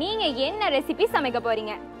சுற்றுல நீங்க என்ன ரெசிபி சமைக்க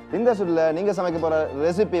போறீங்க? இந்த சுற்றுல நீங்க சமைக்க போற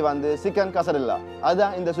ரெசிபி வந்து சிக்கன் கசரில்லா.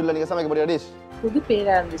 அதுதான் இந்த சுற்றுல நீங்க சமைக்க போற டிஷ். புது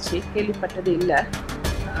பேரா இருந்துச்சு, கேள்விப்பட்டது இல்லை.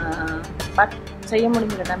 பட் செய்ய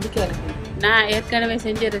முடியுங்கிற நம்பிக்கை எனக்கு. நான் ஏற்கனவே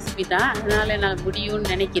செஞ்ச ரெசிபி தான், அதனால நான்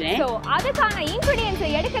முடியும்னு நினைக்கிறேன். ஸோ அதுக்கான இன்கிரிடியன்ஸ்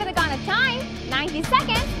எடுக்கிறதுக்கான டைம் 90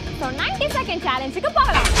 செகண்ட்ஸ். ஸோ 90 செகண்ட் சேலஞ்சுக்கு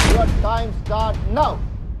போகலாம். Your time start now.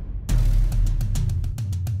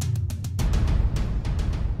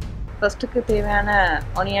 ஃபர்ஸ்ட்டுக்கு தேவையான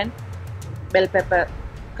ஆனியன், பெல் பெப்பர்,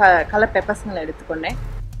 கலர் பெப்பர்ஸ்களை எடுத்துக்கொண்டேன்.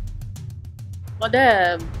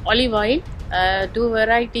 ஆலிவ் ஆயில், 2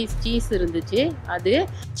 வெரைட்டிஸ் சீஸ் இருந்துச்சு, அது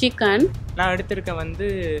சிக்கன். நான் எடுத்திருக்கேன் வந்து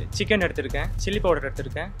சிக்கன் எடுத்திருக்கேன், சில்லி பவுடர்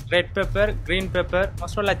எடுத்திருக்கேன், red pepper, green pepper,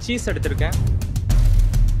 masala cheese எடுத்திருக்கேன்.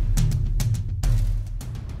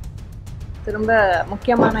 திரும்ப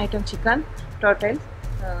முக்கியமான ஐட்டம் சிக்கன், டோட்டல்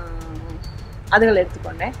அதுகளை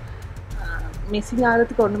எடுத்துக்கொண்டேன். மிஸ்ஸிங்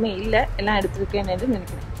ஆகிறதுக்கு ஒன்றுமே இல்லை, எல்லாம் எடுத்துருக்கேன்னு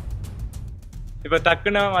நினைக்கிறேன். இப்போ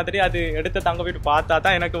தக்குன மாதிரி அது எடுத்த தங்க போயிட்டு பார்த்தா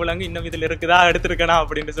தான் எனக்கு விளங்கு இன்னும் இதில் இருக்குதா எடுத்திருக்கேனா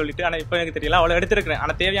அப்படின்னு சொல்லிட்டு. ஆனால் இப்போ எனக்கு தெரியல, அவ்வளோ எடுத்திருக்கிறேன்.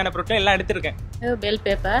 ஆனால் தேவையான பொருட்கள் எல்லாம் எடுத்திருக்கேன். Bell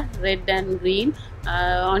pepper, red and green,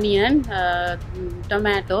 onion,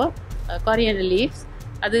 tomato, coriander leaves,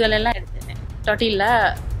 அதுகளெல்லாம் எடுத்துட்டேன். டொட்டியில்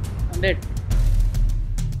ரெட்.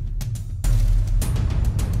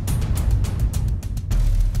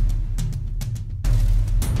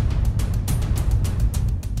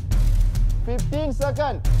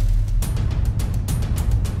 Second.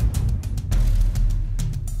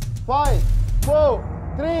 5, 4,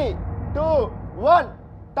 3, 2, 1.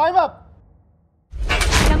 Time up.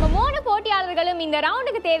 நம்ம 3 போட்டியாளர்களும் இந்த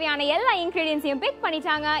ரவுண்டுக்கு தேவையான எல்லா இன்கிரிடியன்ஸையும் பிக்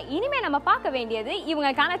பண்ணிட்டாங்க. இனிமே நம்ம பார்க்க வேண்டியது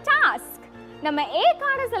இவங்களுக்கான டாஸ்க். நம்ம ஏ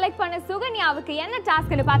கார்டை செலக்ட் பண்ண சுகன்யாவுக்கு என்ன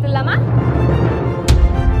டாஸ்க்னு பார்த்துடலாமா?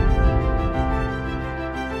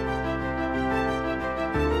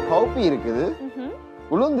 கௌப்பி இருக்குது,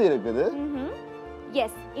 உளுந்து இருக்குது.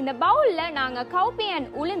 எஸ், இந்த பவுல்ல நாங்க கௌப்பி அண்ட்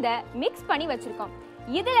உளுந்த மிக்ஸ் பண்ணி வச்சிருக்கோம்.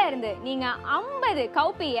 இதுல இருந்து நீங்க 50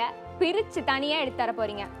 கௌப்பிய பிரிச்சு தனியா எடுத்து தர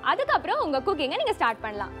போறீங்க. அதுக்கப்புறம் உங்க குக்கிங்கை நீங்க ஸ்டார்ட்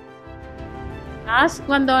பண்ணலாம். டாஸ்க்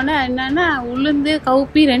வந்தோடனே என்னன்னா, உளுந்து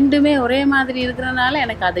கௌப்பி ரெண்டுமே ஒரே மாதிரி இருக்கிறதுனால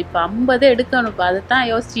எனக்கு அதை இப்போ 50 எடுக்கணும். இப்போ அதை தான்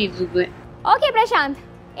யோசிச்சுட்டு இருக்கேன். ஓகே பிரசாந்த்,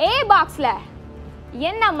 ஏ பாக்ஸ்ல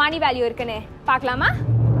என்ன மணி வேல்யூ இருக்குன்னு பார்க்கலாமா?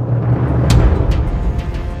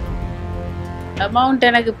 அமௌண்ட்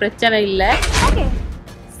எனக்கு பிரச்சனை இல்லை. ஓகே,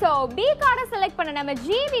 சோ பி கார்டை செலக்ட் பண்ண நம்ம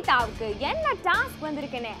ஜீவிதாவுக்கு என்ன டாஸ்க்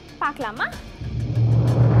வந்திருக்குன்னு பார்க்கலாமா?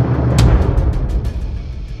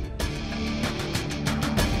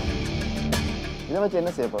 இதை வச்சு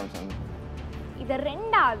என்ன செய்ய போறோம் சாமி? இதை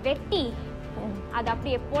 2ஆ வெட்டி அது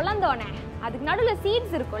அப்படியே பொளந்தோனே அதுக்கு நடுவுல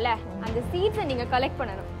சீட்ஸ் இருக்கும்ல, அந்த சீட்ஸை நீங்க கலெக்ட்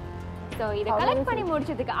பண்ணணும். சோ இதை கலெக்ட் பண்ணி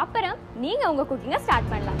முடிச்சதுக்கு அப்புறம் நீங்க உங்க குக்கிங்கை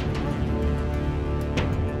ஸ்டார்ட் பண்ணலாம்.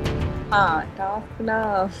 டாஸ்க்னா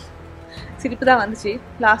சிரிப்பு தான் வந்துச்சு.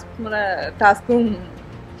 லாஸ்ட் முறை டாஸ்க்கும்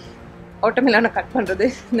ஓட்டமில்லான கட் பண்ணுறது,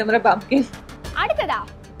 இந்த முறை பம்ப்கின். அடுத்ததா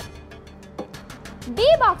பி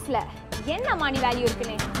பாக்ஸ்ல என்ன மணி வேல்யூ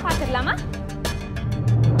இருக்குன்னு பார்த்துடலாமா?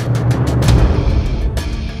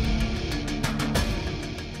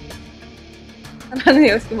 நான்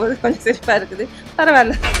யோசிக்கும் போது கொஞ்சம் சிரிப்பா இருக்குது,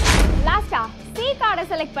 பரவாயில்ல. லாஸ்டா சி கார்டை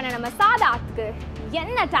செலக்ட் பண்ண நம்ம சாதாத்துக்கு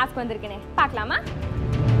என்ன டாஸ்க் வந்திருக்குன்னு பார்க்கலாமா?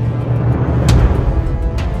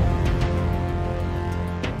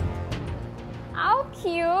 How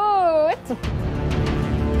cute.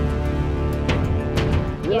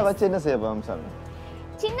 இதில் வச்சு என்ன செய்ய போறோம் சாமி?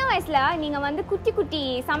 சின்ன வயசுல நீங்க வந்து குட்டி குட்டி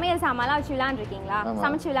சமையல் சாமான்லாம் வச்சு விளையாண்டுருக்கீங்களா?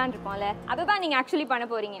 சமைச்சு விளையாண்டுருப்போம்ல, அதை தான் நீங்க ஆக்சுவலி பண்ண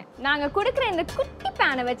போறீங்க. நாங்க கொடுக்குற இந்த குட்டி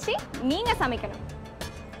பேனை வச்சு நீங்க சமைக்கணும்.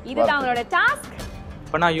 இதுதான் அவங்களோட டாஸ்க்.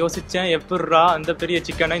 அப்போ நான் யோசித்தேன் எப்பட்றா அந்த பெரிய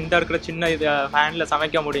சிக்கனை இந்த இருக்கிற சின்ன இது ஃபேனில்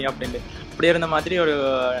சமைக்க முடியும் அப்படின்ட்டு. அப்படி இருந்த மாதிரி ஒரு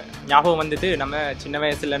ஞாபகம் வந்துட்டு நம்ம சின்ன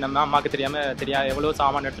வயசில் நம்ம அம்மாவுக்கு தெரியாது எவ்வளோ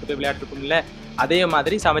சாமான் எடுத்துகிட்டு போய் விளையாட்டுருக்கும்ல, அதே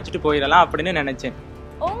மாதிரி சமைச்சிட்டு போயிடலாம் அப்படின்னு நினச்சேன்.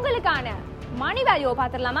 உங்களுக்கான மணி வேல்யூவை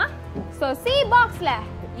பார்த்துடலாமா? ஸோ சி பாக்ஸில்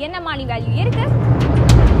என்ன மணி வேல்யூ இருக்கு?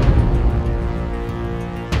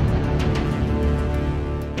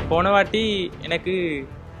 போன வாட்டி எனக்கு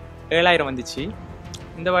 7,000 வந்துச்சு,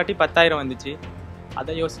 இந்த வாட்டி 10,000 வந்துச்சு.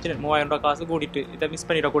 அதை யோசிச்சு 3,000 ரூபா காசு கூட்டிட்டு இதை மிஸ்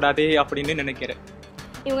பண்ணிடக்கூடாது அப்படின்னு நினைக்கிறேன்.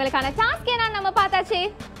 இவங்களுக்கான டாஸ்க் என்னன்னு நம்ம பார்த்தாச்சு,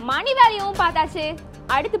 மணி வேல்யூவும் பார்த்தாச்சு.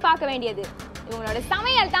 அடுத்து பார்க்க வேண்டியது இவங்களோட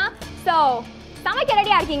சமையல் தான். ஸோ சமைக்க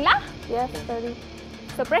ரெடியா இருக்கீங்களா?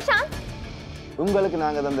 ஸோ பிரசாந்த், உங்களுக்கு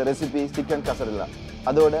நாங்கள் தந்த ரெசிபி சிக்கன் கசரில்லா,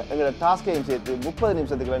 அதோட எங்களோட டாஸ்கையும் சேர்த்து 30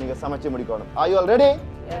 நிமிஷத்துக்குள்ள நீங்கள் சமைச்சு முடிக்கணும். Are you all ready?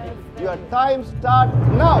 Your time start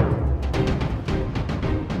now.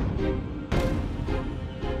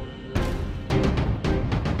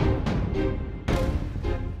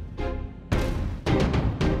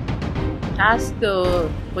 Task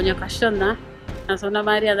கொஞ்சம் கஷ்டம்தான். நான் சொன்ன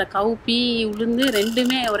மாதிரி அதை கவுப்பி உளுந்து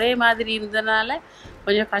ரெண்டுமே ஒரே மாதிரி இருந்ததுனால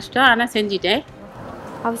கொஞ்சம் கஷ்டம். ஆனால் செஞ்சிட்டேன்.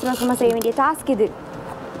 அவசர அவசரமாக செய்ய வேண்டிய டாஸ்க் இது.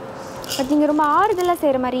 பட் நீங்கள் ரொம்ப ஆறுதலாக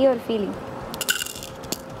செய்கிற மாதிரியே ஒரு ஃபீலிங்.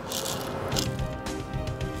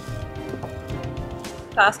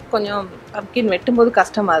 டாஸ்க் கொஞ்சம் பம்ப்கின் வெட்டும்போது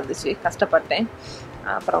கஷ்டமாக இருந்துச்சு, கஷ்டப்பட்டேன்.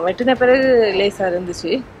 அப்புறம் வெட்டின பிறகு லேசாக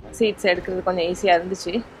இருந்துச்சு. சீட்ஸ் எடுக்கிறது கொஞ்சம் ஈஸியாக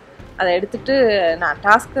இருந்துச்சு. அதை எடுத்துட்டு நான்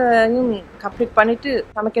டாஸ்க்கையும் கம்ப்ளீட் பண்ணிவிட்டு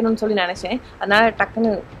சமைக்கணும்னு சொல்லி நினச்சேன். அதனால்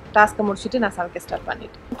டக்குன்னு டாஸ்க்கை முடிச்சுட்டு நான் சமைக்க ஸ்டார்ட்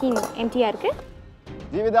பண்ணிட்டேன். எம்டியாக இருக்குது.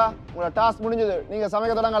 ஜீவிதா, உங்களோட டாஸ்க் முடிஞ்சது, நீங்கள்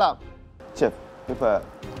சமைக்க தொடங்கலாம். செஃப், இப்போ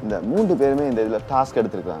இந்த 3 பேருமே இந்த இதில் டாஸ்க்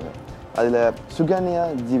எடுத்துருக்காங்க. அதில் சுகன்யா,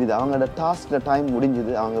 ஜீவிதா அவங்களோட டாஸ்கில் டைம்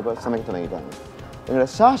முடிஞ்சது, அவங்க இப்போ சமைக்க தொடங்கிட்டாங்க. எங்களோட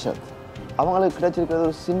ஷாஷத் அவங்களுக்கு கிடைச்சிருக்கிறது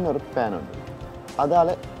ஒரு சின்ன ஒரு பேன் உண்டு.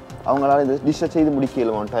 அதால் அவங்களால இந்த டிஷ்ஷை செய்து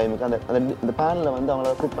முடிக்கல டைமுக்கு. அந்த பேனில் வந்து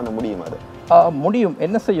அவங்களால குக் பண்ண முடியுமா? அது முடியும்.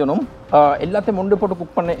 என்ன செய்யணும், எல்லாத்தையும் ஒன்று போட்டு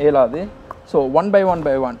குக் பண்ண இயலாது. ஸோ 1 by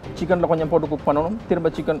 1 சிக்கனில் கொஞ்சம் போட்டு குக் பண்ணணும்.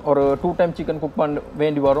 திரும்ப சிக்கன் ஒரு 2 டைம் சிக்கன் குக் பண்ண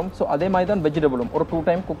வேண்டி வரும். ஸோ அதே மாதிரி தான் வெஜிடபிளும் ஒரு 2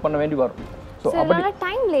 டைம் குக் பண்ண வேண்டி வரும். ஸோ அப்படி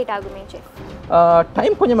டைம் லேட் ஆகுமே செஃப்?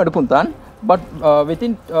 டைம் கொஞ்சம் எடுக்கும் தான், பட்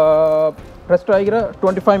வித்தின் ரெஸ்ட் ஆகிற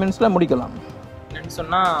 25 மினிட்ஸில் முடிக்கலாம். என்னன்னு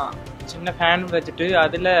சொன்னால் சின்ன ஃபேன் வச்சுட்டு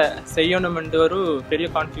அதில் செய்யணுமென்று ஒரு பெரிய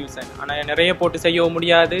கன்ஃபியூஷன். ஆனால் நிறைய போட்டு செய்யவும்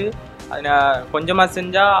முடியாது. அது கொஞ்சமாக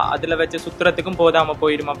செஞ்சால் அதில் வச்சு சுற்றுறதுக்கும் போதாமல்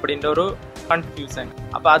போயிடும் அப்படின்ற ஒரு கன்ஃபியூஷன்.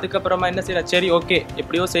 அப்போ அதுக்கப்புறமா என்ன செய்யலாம், சரி ஓகே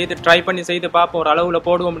எப்படியோ செய்து ட்ரை பண்ணி செய்து பார்ப்போம், ஒரு அளவில்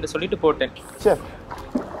போடுவோம்னு சொல்லிட்டு போட்டேன். செஃப்,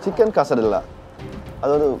 சிக்கன் கசடில்லா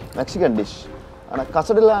அது ஒரு மெக்சிகன் டிஷ். ஆனால்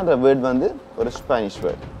கசடில்லான்ற வேர்ட் வந்து ஒரு ஸ்பானிஷ்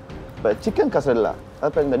வேர்ட். இப்போ சிக்கன் கசடில்லா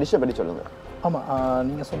அது இந்த டிஷ்ஷை பற்றி சொல்லுங்கள். ஆமாம்,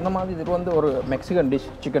 நீங்கள் சொன்ன மாதிரி இது வந்து ஒரு மெக்சிகன் டிஷ்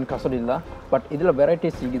சிக்கன் கசடில்லா. பட் இதில்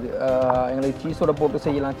வெரைட்டிஸ் இருக்குது. எங்களுக்கு சீஸோட போட்டு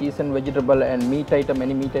செய்யலாம், cheese and vegetable and meet item,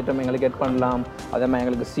 any meet item எங்களுக்கு எட் பண்ணலாம். அதே மாதிரி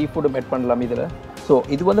எங்களுக்கு சீ ஃபுட்டும் எட் பண்ணலாம் இதில். ஸோ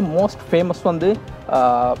இது வந்து மோஸ்ட் ஃபேமஸ் வந்து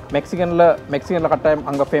மெக்சிகனில் கட்டாயம்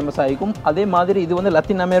அங்கே ஃபேமஸ் ஆகிக்கும். அதே மாதிரி இது வந்து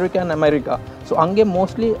லத்தீன் அமெரிக்கா. ஸோ அங்கே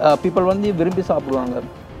மோஸ்ட்லி பீப்புள் வந்து விரும்பி சாப்பிடுவாங்க.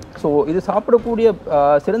 ஸோ இது சாப்பிடக்கூடிய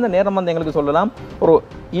சிறந்த நேரம் வந்து எங்களுக்கு சொல்லலாம் ஒரு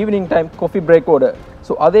ஈவினிங் டைம் காஃபி பிரேக்கோடு.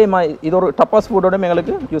 ஸோ அதே மாதிரி இது ஒரு டப்பாஸ் ஃபுட்டோட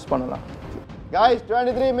எங்களுக்கு யூஸ் பண்ணலாம். Guys,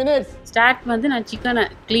 23 minutes. ஸ்டார்ட் வந்து நான் சிக்கனை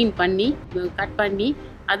க்ளீன் பண்ணி கட் பண்ணி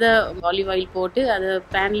அதை ஆலிவ் ஆயில் போட்டு அதை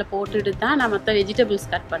பேனில் போட்டுட்டு தான் நான் மற்ற வெஜிடபிள்ஸ்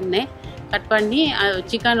கட் பண்ணி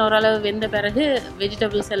சிக்கன் ஓரளவு வெந்த பிறகு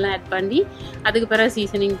வெஜிடபிள்ஸ் எல்லாம் ஆட் பண்ணி அதுக்கு பிறகு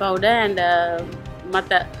சீசனிங் பவுடர் அண்ட்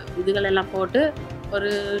மற்ற இதுகளெல்லாம் போட்டு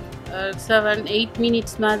ஒரு 7-8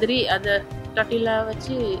 மினிட்ஸ் மாதிரி அதை டொட்டில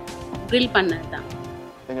வச்சு க்ரில் பண்ணது தான்.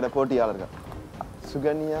 எங்களோட போட்டியாளர்கள்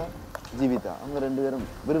சுகன்யா, ஜீவிதா அவங்க 2 பேரும்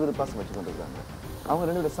விறுவிறுப்பாக சமைச்சு கொண்டிருக்காங்க. அவங்க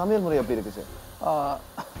 2 பேரும் சமையல் முறை எப்படி இருக்கு சார்?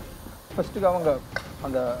 ஃபஸ்ட்டுக்கு அவங்க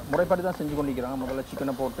அந்த முறைப்படி தான் செஞ்சு கொண்டிருக்கிறாங்க. முதல்ல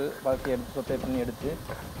சிக்கனை போட்டு வதக்கி எடுத்து சொத்தை பண்ணி எடுத்து.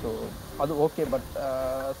 ஸோ அது ஓகே. பட்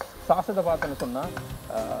சாசத்தை பார்த்தோன்னு சொன்னால்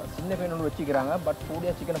சின்ன பையன் ஒன்று வச்சுக்கிறாங்க, பட்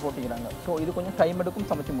கூடிய சிக்கனை போட்டுக்கிறாங்க. ஸோ இது கொஞ்சம் டைம் எடுக்கும்,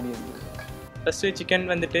 சமைக்க முடியாது. ஃபஸ்ட்டு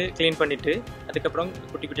சிக்கன் வந்துட்டு க்ளீன் பண்ணிவிட்டு அதுக்கப்புறம்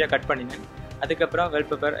குட்டி குட்டியாக கட் பண்ணினேன். அதுக்கப்புறம் வெல்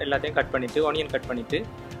பெப்பர் எல்லாத்தையும் கட் பண்ணிவிட்டு ஆனியன் கட் பண்ணிவிட்டு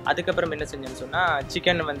அதுக்கப்புறம் என்ன செஞ்சேன்னு சொன்னால்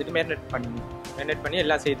சிக்கன் வந்துட்டு மேரினேட் பண்ணி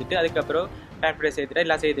எல்லாம் செய்துட்டு அதுக்கப்புறம் பேன் ஃப்ரை செய்துட்டு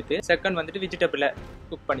எல்லாம் செய்துட்டு செகண்ட் வந்துட்டு வெஜிடபிளை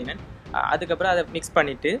குக் பண்ணினேன். அதுக்கப்புறம் அதை மிக்ஸ்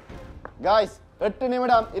பண்ணிவிட்டு காய்ஸ் 8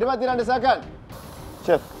 நிமிடம் 22 செகண்ட்.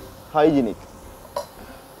 செஃப்,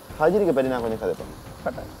 ஹைஜீனிக்கை பற்றி நான் கொஞ்சம் கதைப்பேன்.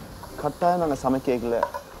 கட்டாயம் நாங்கள் சமைக்கல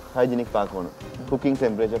ஹைஜீனிக் பார்க்கணும், குக்கிங்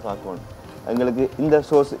டெம்பரேச்சர் பார்க்கணும். எங்களுக்கு இந்த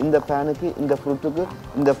சோர்ஸ் இந்த பேனுக்கு இந்த ஃபுட்டுக்கு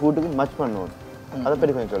மச் பண்ணணும். அதை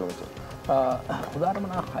பற்றி கொஞ்சம் சொல்லுங்கள் சார்.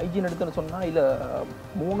 உதாரணமாக நான் ஹைஜீன் எடுத்துன்னு சொன்னால் இதில்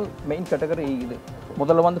 3 மெயின் கேட்டகரி இருக்குது.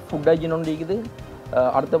 முதல்ல வந்து ஃபுட் ஹைஜீன் ஒன்று இருக்குது,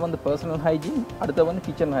 அடுத்து வந்து பர்சனல் ஹைஜீன், அடுத்து வந்து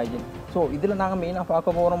கிச்சன் ஹைஜீன். ஸோ இதில் நாங்கள் மெயினாக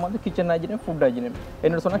பார்க்க போகிறோம் வந்து கிச்சன் ஹைஜீன், ஃபுட் ஹைஜீன்.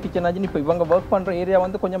 என்ன சொன்னால் கிச்சன் ஹைஜீன் இப்போ இவங்க ஒர்க் பண்ணுற ஏரியா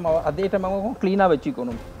வந்து கொஞ்சம் அதே டைம் க்ளீனாக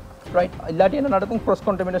வச்சுக்கணும், ரைட்? இல்லாட்டி என்ன நடக்கும், க்ராஸ்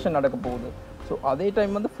கான்டமினேஷன் நடக்க போகுது. ஸோ அதே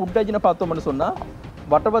டைம் வந்து ஃபுட் ஹைஜீனை பார்த்தோம்னு சொன்னால்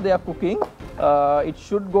whatever they are cooking, it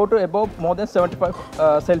should go to above more than 75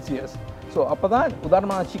 Celsius. So அப்போ தான்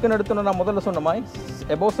உதாரணமாக சிக்கன் எடுத்துன்னு நான் முதல்ல சொன்ன மாதிரி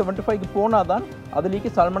above 75க்கு போனால் தான் அதுலேக்கு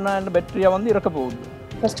சல்மனா அண்ட் பேக்டீரியா வந்து இறக்க போகுது.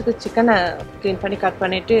 ஃபஸ்ட்டுக்கு சிக்கனை க்ளீன் பண்ணி கட்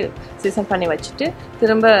பண்ணிவிட்டு சீசன் பண்ணி வச்சுட்டு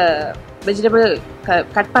திரும்ப வெஜிடபிள்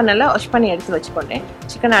கட் பண்ணலாம் வாஷ் பண்ணி எடுத்து வச்சுக்கொண்டேன்.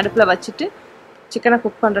 சிக்கனை அடுப்பில் வச்சுட்டு சிக்கனை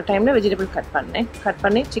குக் பண்ணுற டைமில் வெஜிடபிள் கட்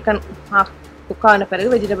பண்ணி சிக்கன் குக் ஆன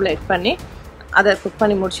பிறகு வெஜிடபிள் எட் பண்ணி அதை குக்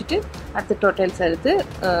பண்ணி முடிச்சுட்டு அடுத்து டோட்டல்ஸ் எடுத்து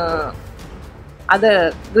அதை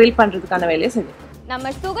க்ரில் பண்ணுறதுக்கான வேலையை செஞ்சேன். நம்ம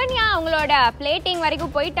சுகன்யா அவங்களோட பிளேட்டிங்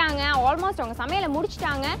வரைக்கும் போயிட்டாங்க. ஆல்மோஸ்ட் அவங்க சமையலை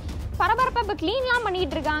முடிச்சிட்டாங்க. பரபரப்பாக இப்போ க்ளீன்லாம்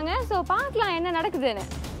பண்ணிட்டு இருக்காங்க. ஸோ பார்க்கலாம் என்ன நடக்குதுன்னு.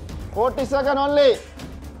 40 seconds only.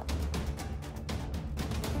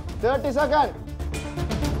 30 seconds.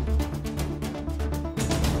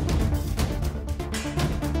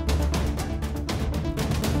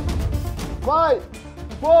 Five,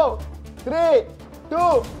 4, 3, 2,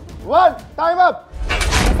 1. Time up.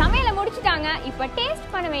 சமையலை முடிச்சிட்டாங்க. இப்போ டேஸ்ட்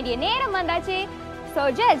பண்ண வேண்டிய நேரம் வந்தாச்சு. ஸோ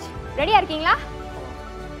ஜட்ஜ் ரெடியா இருக்கீங்களா?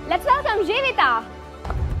 Let's welcome Jeevitha.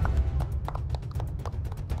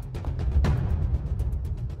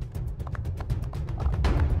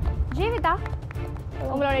 ஜீவிதா,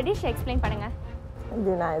 உங்களோட டிஷ் எக்ஸ்பிளைன் பண்ணுங்க.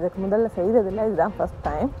 இது நான் இதுக்கு முதல்ல செய்ததில்லை, இதுதான் ஃபர்ஸ்ட்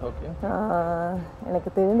டைம். எனக்கு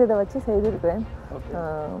தெரிஞ்சதை வச்சு செய்திருக்கிறேன்.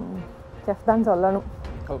 செஃப் தான் சொல்லணும்.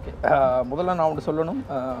 ஓகே, முதல்ல நான் ஒன்று சொல்லணும்.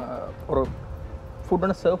 ஒரு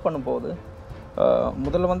ஃபுட்டுன்னு சர்வ் பண்ணும்போது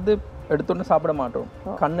முதல்ல வந்து எடுத்தோடனே சாப்பிட மாட்டோம்,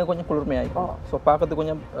 கண்ணு கொஞ்சம் குளிர்மையாகிக்கும். ஸோ பார்க்கறதுக்கு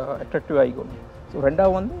கொஞ்சம் அட்ராக்டிவ் ஆகிக்கணும். ஸோ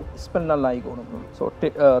ரெண்டாவது வந்து ஸ்மெல் நல்லா ஆகிக்கணும். ஸோ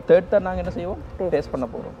தேர்ட் தான் நாங்கள் என்ன செய்வோம், டேஸ்ட் பண்ண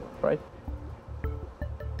போகிறோம், ரைட்?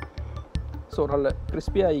 ஸோ நல்ல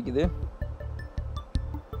கிறிஸ்பியாக ஆகிக்குது.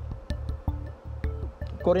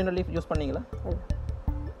 கொரியண்டர் லீஃப் யூஸ் பண்ணீங்களா?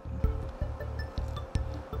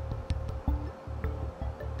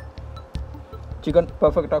 சிக்கன்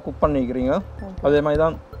பர்ஃபெக்டாக குக் பண்ணிக்கிறீங்க. அதே மாதிரி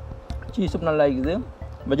தான் சீஸும் நல்லா இருக்குது,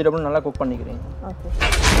 வெஜிடபிள் நல்லா குக் பண்ணிக்கிறீங்க.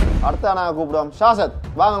 அடுத்த நாங்கள் கூப்பிடுவோம் ஷாசத்,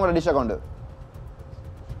 வாங்க உங்களோட டிஷ்ஷை கொண்டு.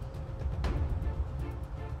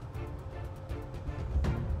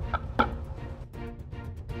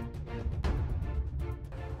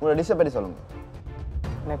 உங்களோட டிஷ்ஷை பற்றி சொல்லுங்கள்.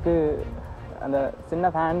 எனக்கு அந்த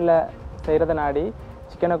சின்ன ஃபேனில் செய்கிறத நாடி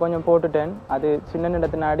சிக்கனை கொஞ்சம் போட்டுட்டேன். அது சின்ன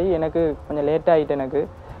இடத்து நாடி எனக்கு கொஞ்சம் லேட் ஆகிட்டு. எனக்கு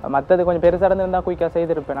மற்றது கொஞ்சம் பெருசாக இருந்திருந்தால் குயிக்காக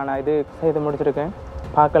செய்திருப்பேன். நான் இது செய்து முடிச்சிருக்கேன்.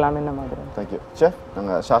 பார்க்கலாம் என்ன மாதிரி. Thank you chef.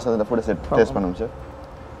 நாங்கள் ஷாசத்தில் ஃபுட்டை டேஸ்ட் பண்ணுவோம் செஃப்.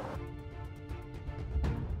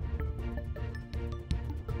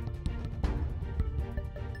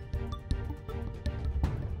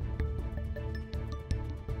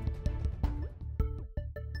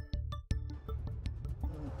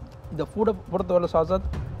 இந்த ஃபுட்டை பொறுத்தவரை ஷாசத்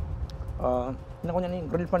இன்னும் கொஞ்சம்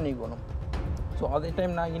நீங்கள் க்ரில் பண்ணிக்கணும். ஸோ அதே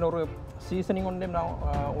டைம் நான் இன்னொரு சீசனிங் ஒன்றே நான்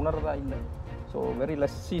உணர்றதா இல்லை. ஸோ வெரி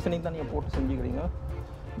லெஸ் சீசனிங் தான் நீங்கள் போட்டு செஞ்சுக்கிறீங்க.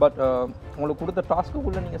 பட் உங்களுக்கு கொடுத்த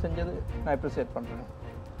டாஸ்க்குள்ளே நீங்கள் செஞ்சது நான் அப்ரிசியேட் பண்ணுறேன்.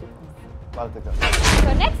 வாழ்த்துக்கள்.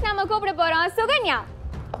 ஸோ நெக்ஸ்ட் நம்ம கூப்பிட போகிறோம் சுகன்யா.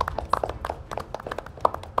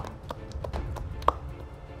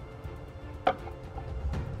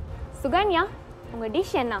 சுகன்யா, உங்கள்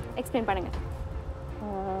டிஷ் என்ன எக்ஸ்பிளைன் பண்ணுங்கள்.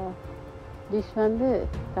 டிஷ் வந்து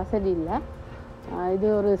கசடி இல்லை, இது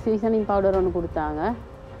ஒரு சீசனிங் பவுடர் ஒன்று கொடுத்தாங்க,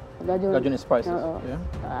 கஜுனி ஸ்பைசஸ்.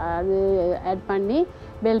 அது ஆட் பண்ணி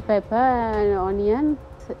bell pepper, onion,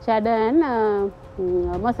 cheddar and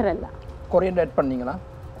mozzarella. Coriander add பண்ணீங்களா?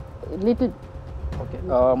 லிட்டில். ஓகே,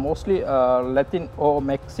 மோஸ்ட்லி லத்தின் ஓ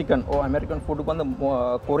மெக்சிகன் ஓ அமெரிக்கன் ஃபுட்டுக்கு வந்து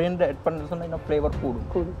கொரியண்டர் ஆட் பண்ணி சொன்னால் இன்னும் ஃப்ளேவர்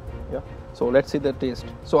கூடும். So let's see the taste.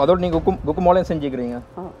 So அதோட நீங்கள் குக்குமோலையும் செஞ்சுக்கிறீங்க.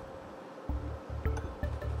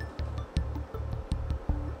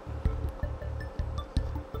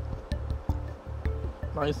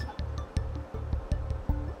 நைஸ்.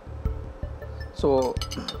 ஸோ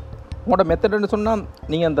உங்களோட மெத்தட்னு சொன்னால்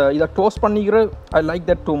நீங்கள் அந்த இதை டோஸ்ட் பண்ணிக்கிற I like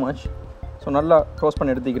that too much. So நல்லா டோஸ்ட்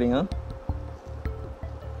பண்ணி எடுத்துக்கிறீங்க.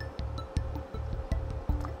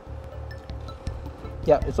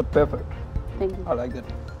 யா, it's perfect. I like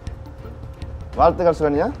that. வாழ்த்துக்கள்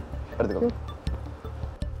சுகன்யா. எடுத்துக்கோ.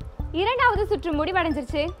 இரண்டாவது சுற்று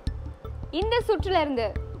முடிவடைஞ்சிருச்சு. இந்த சுற்றுல இருந்து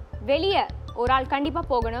வெளியே ஒரு ஆள் கண்டிப்பா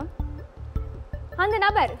போகணும். அந்த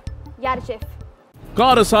நபர் யார் செஃப்?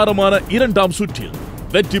 காரசாரமான இரண்டாம் சுற்றில்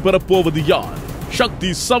வெற்றி பெறப் போவது யார்? சக்தி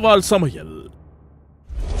சவால் சமையல்.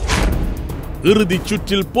 இறுதிச்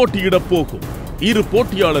சுற்றில் போட்டியிடப் போகும் இரு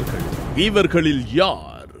போட்டியாளர்கள் இவர்களில்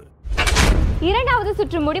யார்? இரண்டாவது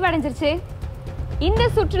சுற்று முடிவடைஞ்சிருச்சு. இந்த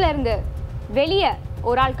சுற்றுல இருந்து வெளியே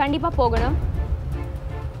ஒரு ஆள் கண்டிப்பாக போகணும்.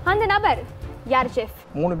 அந்த நபர் யார் செஃப்?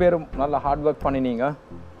 3 பேரும் நல்லா hard work பண்ணினீங்க.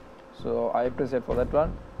 So I appreciate for that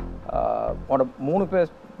one. உன்னோட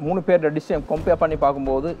 3 பேர் டிஷ்ஷை கம்பேர் பண்ணி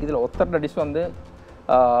பார்க்கும்போது இதில் ஒருத்தர் டிஷ் வந்து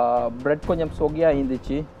ப்ரெட் கொஞ்சம் சொகியாக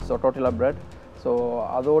இருந்துச்சு. ஸோ டோட்டலாக ப்ரெட். ஸோ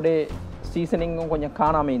அதோடைய சீசனிங்கும் கொஞ்சம்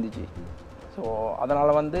காணாமல் இருந்துச்சு. ஸோ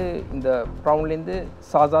அதனால் வந்து இந்த ரவுண்ட்லேருந்து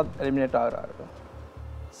சாசாத் எலிமினேட் ஆகிறாரு.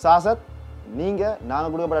 சாசத், நீங்கள்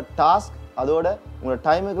நாங்கள் கொடுக்கப்பட்ட டாஸ்க் அதோட உங்களோட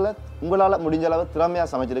டைமுக்குள்ள உங்களால் முடிஞ்ச அளவு திறமையாக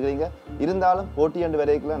சமைச்சிருக்கிறீங்க. இருந்தாலும் போட்டி என்று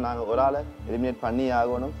வரைக்குள்ள நாங்கள் ஒரு ஆளை எலிமினேட் பண்ணி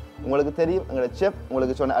ஆகணும். உங்களுக்கு தெரியும், எங்களோட செஃப்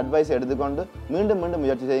உங்களுக்கு சொன்ன அட்வைஸை எடுத்துக்கொண்டு மீண்டும் மீண்டும்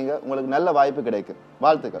முயற்சி செய்யுங்க. உங்களுக்கு நல்ல வாய்ப்பு கிடைக்கும்.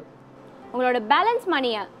 வாழ்த்துக்கள். உங்களோட பேலன்ஸ்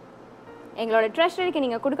மணியை எங்களோட ட்ரெஷரிக்கு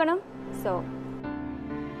நீங்கள் கொடுக்கணும். ஸோ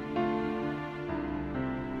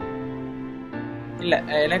இல்லை,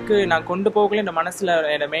 எனக்கு நான் கொண்டு போகல இந்த மனசில்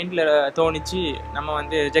என் மைண்டில் தோணிச்சு நம்ம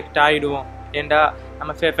வந்து ரிஜெக்ட் ஆகிடுவோம், ஏண்டா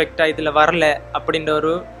நம்ம பெர்ஃபெக்டாக இதில் வரல அப்படின்ற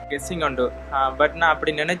ஒரு கெஸ்ஸிங் உண்டு. பட் நான்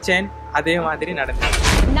அப்படி நினைச்சேன், அதே மாதிரி நடந்தது.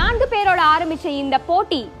 4 பேரோட ஆரம்பிச்ச இந்த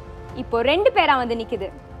போட்டி இப்போ 2 பேரா வந்து நிக்குது.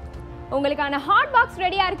 உங்களுக்கான ஹாட் பாக்ஸ்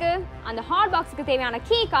ரெடியா இருக்கு. அந்த ஹாட் பாக்ஸுக்கு தேவையான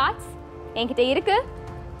கீ கார்ட்ஸ் என்கிட்ட இருக்கு.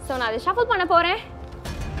 ஸோ நான் அதை ஷஃபிள் பண்ண போறேன்.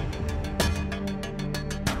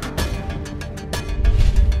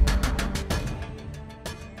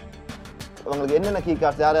 உங்களுக்கு என்னென்ன கீ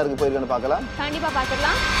கார்ட்ஸ் யார் யாருக்கு போயிருக்குன்னு பார்க்கலாம். கண்டிப்பா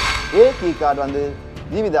பார்க்கலாம். ஏ கீ கார்டு வந்து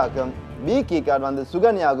ஜீவிதாக்கும், பி கீ கார்டு வந்து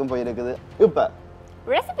சுகன்யாவுக்கும் போயிருக்குது. இப்போ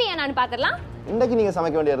ரெசிபி என்னன்னு பார்த்துடலாம். இன்றைக்கு நீங்கள்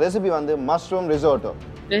சமைக்க வேண்டிய ரெசிபி வந்து மஷ்ரூம் ரிசோட்டோ.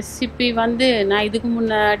 ரெசிபி வந்து நான் இதுக்கு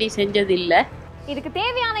முன்னாடி செஞ்சது இல்லை. இதுக்கு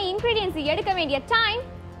தேவையான இன்கிரிடியன்ஸ் எடுக்க வேண்டிய time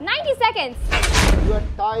 90 seconds. Your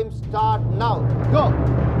time start now. Go.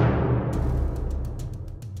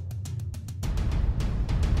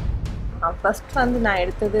 First வந்து நான்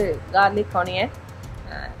எடுத்தது கார்லிக் ஆனியன்,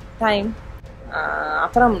 டைம்,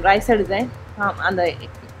 அப்புறம் ரைஸ் எடுத்தேன். அந்த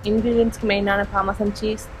இன்க்ரீடியன்ஸ்க்கு மெயினான பார்மசன்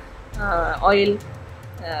சீஸ், ஆயில்,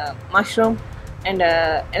 மஷ்ரூம் அண்ட்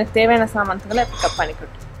எனக்கு தேவையான சாமான்களை பிக்கப்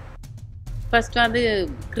பண்ணிக்கிட்டேன். ஃபர்ஸ்ட் வந்து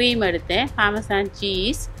க்ரீம் எடுத்தேன், பார்மசான்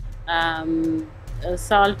சீஸ்,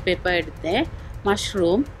 சால்ட் பெப்பர் எடுத்தேன்,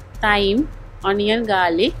 மஷ்ரூம், தைம், ஆனியன்,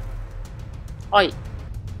 கார்லிக், ஆயில்.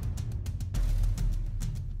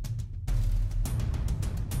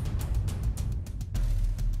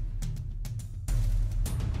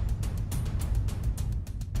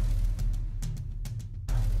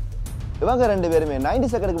 இவங்க 2 பேருமே 90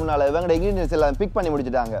 செகண்டுக்கு முன்னால இவங்களோட இன்கிரிடியன்ஸ் எல்லாம் பிக் பண்ணி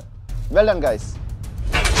முடிச்சிட்டாங்க. Well done guys.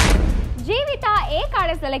 ஜீவிதா ஏ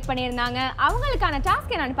கார்டை செலக்ட் பண்ணியிருந்தாங்க. அவங்களுக்கான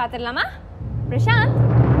டாஸ்க் என்னன்னு பார்த்துடலாமா? பிரசாந்த்.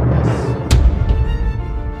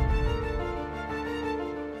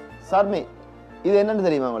 சர்மி, இது என்னன்னு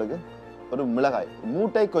தெரியுமா உங்களுக்கு? ஒரு மிளகாய்,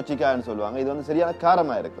 மூட்டை கொச்சிக்காய்னு சொல்லுவாங்க. இது வந்து சரியான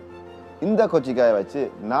காரமா இருக்கு. இந்த கொச்சிக்காயை வச்சு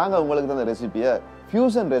நாங்க உங்களுக்கு தந்த ரெசிபியை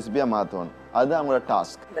ஃபியூஷன் ரெசிபியா மாத்துவோம். அதுதான் அவங்களோட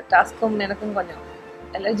டாஸ்க். இந்த டாஸ்க்கும் எனக்கும் கொஞ்சம்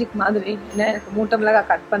அலர்ஜிக் மாதிரி. ஏன்னா எனக்கு மூட்டை மிளகாய்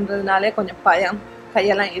கட் பண்ணுறதுனாலே கொஞ்சம் பயம்,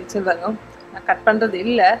 கையெல்லாம் எரிச்சல் வரும். நான் கட் பண்ணுறது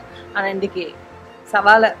இல்லை, ஆனால் இன்றைக்கி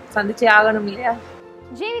சவாலை சந்திச்சே ஆகணும் இல்லையா?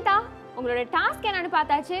 ஜீவிதா, உங்களோட டாஸ்க் என்னன்னு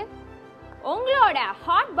பார்த்தாச்சு. உங்களோட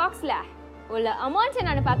ஹாட் பாக்ஸில் உள்ள அமௌண்ட்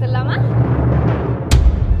என்னன்னு பார்த்துடலாமா?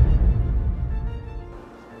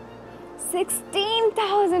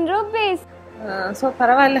 16,000 rupees. ஸோ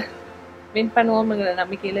பரவாயில்ல, வின் பண்ணுவோம்ங்கிற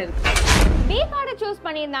நம்பிக்கையில் இருக்கு. பி கார்டை சூஸ்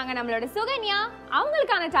பண்ணியிருந்தாங்க நம்மளோட சுகன்யா.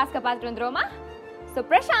 அவங்களுக்கான டாஸ்க்கை பார்த்துட்டு வந்துருவோமா? ஸோ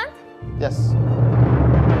பிரசாந்த். எஸ்,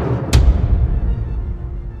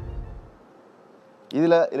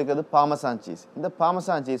 இதில் இருக்கிறது பார்மசான் சீஸ். இந்த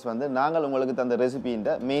பார்மசான் சீஸ் வந்து நாங்கள் உங்களுக்கு தந்த ரெசிபியின்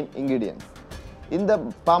மெயின் இன்க்ரீடியன்ஸ். இந்த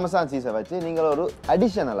பார்மசான் சீஸை வச்சு நீங்கள் ஒரு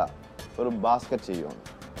அடிஷனலாக ஒரு பாஸ்கெட் செய்யணும்.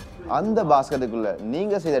 அந்த பாஸ்கெட்டுக்குள்ளே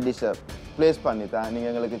நீங்கள் செய்த டிஷ்ஷை ப்ளேஸ் பண்ணி தான்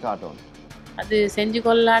நீங்கள் எங்களுக்கு காட்டணும். அது செஞ்சு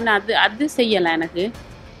கொள்ளலான்னு அது செய்யலாம். எனக்கு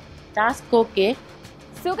டாஸ்க் ஓகே.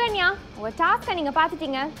 சுகன்யா, உங்கள் டாஸ்க்கை நீங்கள்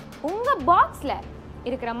பார்த்துட்டீங்க. உங்கள் பாக்ஸில்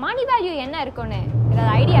இருக்கிற மணி வேல்யூ என்ன இருக்குன்னு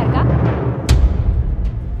ஏதாவது ஐடியா இருக்கா?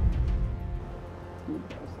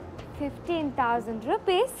 15,000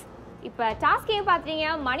 rupees. இப்போ டாஸ்கையும் பார்த்துட்டீங்க,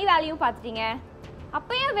 மணி வேல்யூவும் பார்த்துட்டீங்க.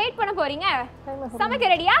 அப்பயும் வெயிட் பண்ண போறீங்க?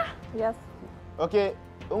 சமைக்க ரெடியா? எஸ். ஓகே,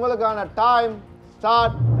 உங்களுக்கான டைம்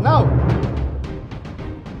ஸ்டார்ட் நவ்.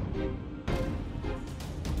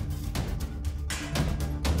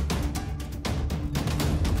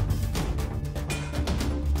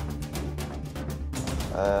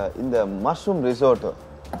 இந்த மஷ்ரூம் ரிசோர்ட்டோ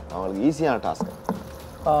அவங்களுக்கு ஈஸியான டாஸ்க்.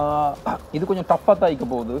 இது கொஞ்சம் டஃப்பாக தான் இருக்க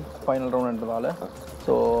போகுது ஃபைனல் ரவுண்டுன்றதால.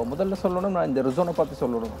 ஸோ முதல்ல சொல்லணும், நான் இந்த ரிசோர்ட்டை பற்றி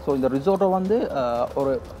சொல்லணும். ஸோ இந்த ரிசோர்ட்டோ வந்து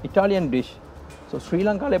ஒரு இட்டாலியன் டிஷ். ஸோ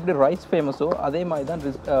ஸ்ரீலங்காவில் எப்படி ரைஸ் ஃபேமஸோ அதே மாதிரி தான்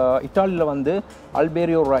இட்டாலியில் வந்து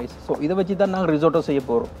அல்பேரியோ ரைஸ். ஸோ இதை வச்சு தான் நாங்கள் ரிசோர்ட்டோ செய்ய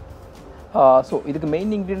போகிறோம். ஸோ இதுக்கு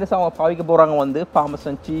மெயின் இன்க்ரீடியன்ஸ் அவங்க பாவிக்க போகிறாங்க வந்து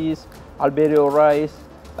பார்மசன் சீஸ், அல்பேரியோ ரைஸ்,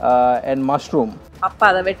 அண்ட் மஷ்ரூம். அப்போ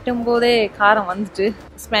அதை வெட்டும் போதே காரம் வந்துட்டு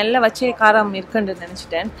ஸ்மெல்ல வச்சே காரம் இருக்குன்னு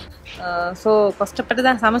நினச்சிட்டேன். ஸோ கஷ்டப்பட்டு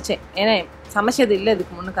தான் சமைச்சேன். ஏன்னா சமைச்சது இல்லை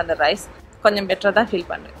இதுக்கு முன்னுக்கு அந்த ரைஸ் கொஞ்சம் பெட்டராக தான் ஃபீல்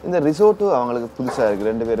பண்ணுறேன். இந்த ரிசோர்ட்டு அவங்களுக்கு புதுசாக இருக்குது.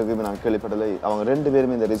 2 பேருக்குமே நான் கேள்விப்பட்டலை. அவங்க 2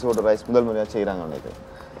 பேருமே இந்த ரிசோர்ட் ரைஸ் முதல் முறையாக செய்கிறாங்க நினைக்கிறேன்.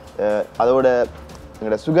 அதோட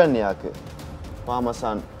எங்களோட சுகன்யாவுக்கு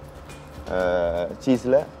பாமசான்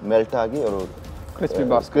சீஸில் மெல்ட் ஆகி ஒரு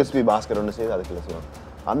கிறிஸ்பி பாஸ்கெட் ஒன்று செய்து அதுக்குள்ள செய்வோம்.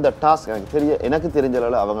 அந்த டாஸ்க் எனக்கு தெரிஞ்ச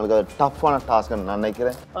அளவில் அவங்களுக்கு அது டஃப்பான டாஸ்க் நான்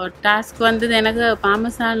நினைக்கிறேன். ஒரு டாஸ்க் வந்தது எனக்கு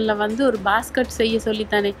பாமசானில் வந்து ஒரு பாஸ்கெட் செய்ய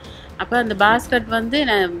சொல்லித்தானே. அப்போ அந்த பாஸ்கெட் வந்து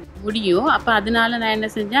நான் முடியும். அப்போ அதனால நான் என்ன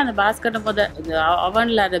செஞ்சேன், அந்த பாஸ்கெட்டை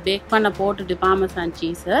அவனில் அதை பேக் பண்ண போட்டுட்டு பாமசான்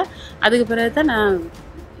சீஸை அதுக்கு பிறகு தான் நான்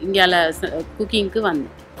இந்தியாவில் குக்கிங்க்கு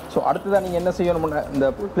வந்தேன். ஸோ அடுத்ததான் நீங்கள் என்ன செய்யணும்னு இந்த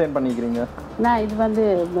பிளான் பண்ணிக்கிறீங்க? நான் இது வந்து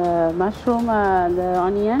மஷ்ரூம், அந்த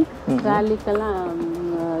ஆனியன், கார்லிக்கெல்லாம்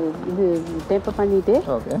இது டேப்பை பண்ணிவிட்டு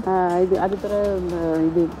இது அது பிறகு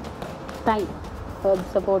இது தைம்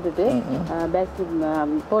ஹர்ப்ஸை போட்டுட்டு பேசிக்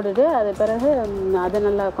போட்டுட்டு அது பிறகு அதை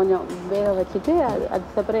நல்லா கொஞ்சம் வேக வச்சுட்டு அது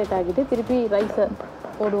செப்பரேட் ஆக்கிட்டு திருப்பி ரைஸை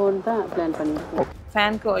போடுவோன்னு தான் பிளான் பண்ணியிருக்கேன்.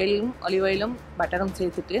 ஃபேனுக்கு ஆலிவ் ஆயிலும் பட்டரும்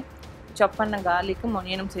சேர்த்துட்டு சாப் பண்ண கார்லிக்கும்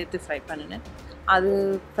ஒனியனும் சேர்த்து ஃப்ரை பண்ணினேன். அது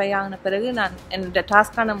ஃப்ரை ஆகின பிறகு நான் என்னோட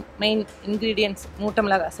டாஸ்க்கான மெயின் இன்க்ரீடியன்ட்ஸ் மூட்டை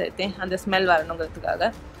மிளகாய் சேர்த்தேன். அந்த ஸ்மெல்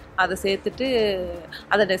வரணுங்கிறதுக்காக அதை சேர்த்துட்டு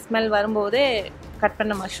அதோட ஸ்மெல் வரும்போதே கட்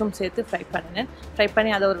பண்ண மஷ்ரூம் சேர்த்து ஃப்ரை பண்ணினேன். ஃப்ரை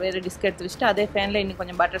பண்ணி அதை ஒரு வேறு டிஸ்க் எடுத்து வச்சுட்டு அதே ஃபேனில் இன்னும்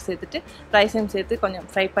கொஞ்சம் பட்டர் சேர்த்துட்டு ரைஸையும் சேர்த்து கொஞ்சம்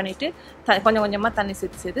ஃப்ரை பண்ணிவிட்டு கொஞ்சம் கொஞ்சமாக தண்ணி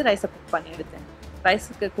சேர்த்து ரைஸை குக் பண்ணி எடுத்தேன்.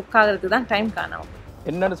 ரைஸுக்கு குக் ஆகிறதுக்கு தான் டைம் காணும்.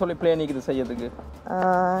 என்னன்னு சொல்லி பிளான் இருக்குது செய்யறதுக்கு?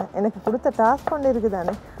 எனக்கு கொடுத்த டாஸ்க் கொண்டு இருக்குது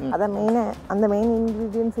தானே, அதை மெயினாக அந்த மெயின்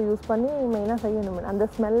இன்க்ரீடியன்ஸை யூஸ் பண்ணி மெயினாக செய்யணும், அந்த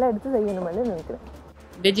ஸ்மெல்லை எடுத்து செய்யணும்னு நினைக்கிறேன்.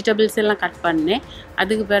 வெஜிடபிள்ஸ் எல்லாம் கட் பண்ணேன்.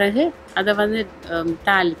 அதுக்கு பிறகு அதை வந்து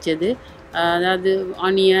தாளித்தது, அதாவது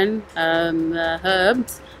ஆனியன்,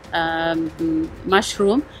 ஹர்ப்ஸ்,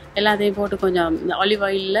 மஷ்ரூம் எல்லாத்தையும் போட்டு கொஞ்சம் ஆலிவ்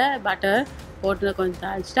ஆயிலில் பட்டர் போட்டு கொஞ்சம்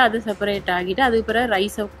தாளிச்சிட்டு அது செப்பரேட் ஆகிட்டு அதுக்கு பிறகு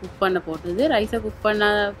ரைஸை குக் பண்ண போட்டது. ரைஸை குக் பண்ண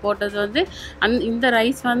போட்டது வந்து இந்த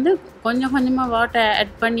ரைஸ் வந்து கொஞ்சம் கொஞ்சமாக வாட்டர்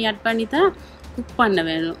ஆட் பண்ணி தான் குக் பண்ண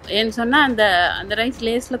வேணும். ஏன்னு சொன்னால் அந்த ரைஸ்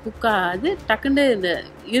லேஸில் குக் ஆகாது, டக்குண்டு இந்த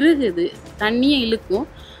இறுகுது, தண்ணியை இழுக்கும்.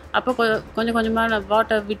 அப்போ கொஞ்சம் கொஞ்சமாக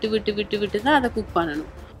வாட்டர் விட்டு தான் அதை குக் பண்ணணும்.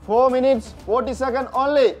 4 minutes 40 seconds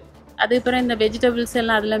only. அதுக்கு பிறகு இந்த வெஜிடபிள்ஸ்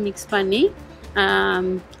எல்லாம் அதில் மிக்ஸ் பண்ணி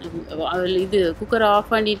இது குக்கரை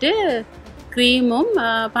ஆஃப் பண்ணிவிட்டு க்ரீமும்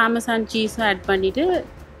பாமசான் சீஸும் ஆட் பண்ணிவிட்டு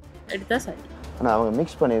எடுத்தால் சரி. ஆனால் அவங்க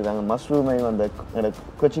மிக்ஸ் பண்ணியிருக்காங்க மஷ்ரூமையும் அந்த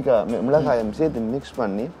கொச்சிக்காய் மிளகாயம் சேர்த்து மிக்ஸ்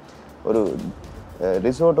பண்ணி ஒரு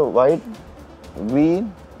ரிசோர்ட்டோ ஒயிட் க்ரீன்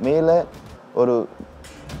மேலே ஒரு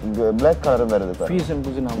பிளாக் கலரும் வருது. 4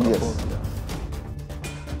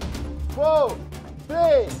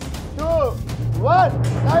 3 2 1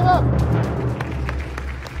 டைம் அப்.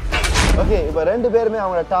 ஓகே, இப்போ 2 பேருமே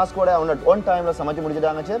அவங்களோட டாஸ்கோட அவங்க ஒன் டைமில் சமைச்சு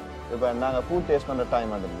முடிச்சிட்டாங்க சார். இப்போ நாங்கள் ஃபுட் டேஸ்ட் பண்ணுற டைம்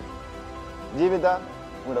வந்துருக்கு. ஜீவிதா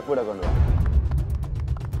உங்களோட ஃபுட்டை கொண்டு வாங்க.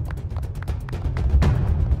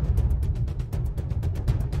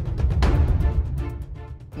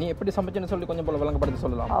 நீ எப்படி சமைச்சுன்னு சொல்லி கொஞ்சம் போல விளங்கப்படுத்தி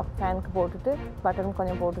சொல்லலாம். பேனுக்கு போட்டுட்டு பட்டரும்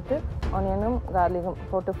கொஞ்சம் போட்டுட்டு ஆனியனும் கார்லிக்கும்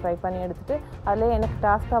போட்டு ஃப்ரை பண்ணி எடுத்துட்டு அதில் எனக்கு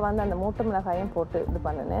டாஸ்க்காக வந்து அந்த மூட்டை மிளகாயும் போட்டு இது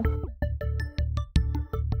பண்ணினேன்.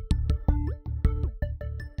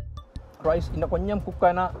 ரைஸ் இன்னும் கொஞ்சம் குக்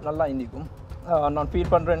ஆகினா நல்லா இருந்திக்கும். நான்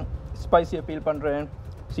ஃபீல் பண்ணுறேன், ஸ்பைஸியை ஃபீல் பண்ணுறேன்,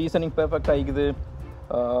 சீசனிங் பெர்ஃபெக்ட் ஆகிக்குது.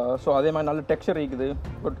 ஸோ அதே மாதிரி நல்ல டெக்ஸ்சர் இருக்குது.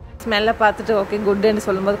 குட் ஸ்மெல்லை பார்த்துட்டு ஓகே குட்னு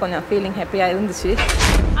சொல்லும்போது கொஞ்சம் ஃபீலிங் ஹாப்பியாக இருந்துச்சு.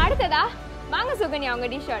 அடுத்ததா வாங்க சுகன்யா உங்க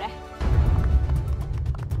டிஷ்ஷோட.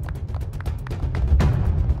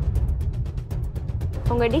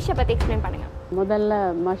 உங்க டிஷ்ஷை பற்றி எக்ஸ்பிளைன் பண்ணுங்க. முதல்ல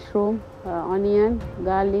மஷ்ரூம், ஆனியன்,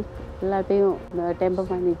 கார்லிக் எல்லாத்தையும் டெம்பர்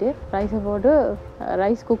பண்ணிவிட்டு ரைஸை போட்டு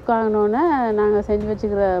ரைஸ் குக் ஆகணுன்னே நாங்கள் செஞ்சு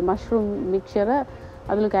வச்சுக்கிற மஷ்ரூம் மிக்சரை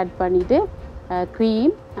அதுக்கு ஆட் பண்ணிவிட்டு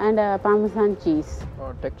க்ரீம் அண்ட் பாமசான் சீஸ்.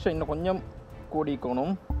 டெக்ஸ்சர் இன்னும் கொஞ்சம்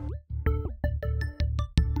கூடிக்கணும்.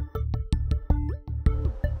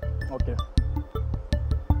 ஓகே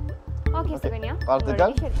ஓகே சுகன்யா,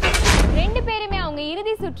 வாழ்த்துக்கள். 2 பேருமே அவங்க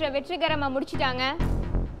இறுதி சுற்றை வெற்றிகரமாக முடிச்சிட்டாங்க.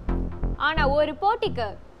 ஆனால் ஒரு போட்டிக்கு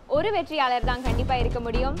ஒரு வெற்றியாளர் தான் கண்டிப்பாக இருக்க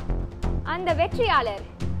முடியும். அந்த வெற்றியாளர்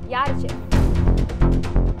யார்?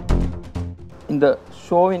 இந்த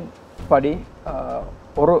ஷோவின் படி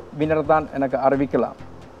ஒரு வினர் தான் எனக்கு அறிவிக்கலாம்.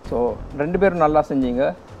 ஸோ 2 பேரும் நல்லா செஞ்சீங்க.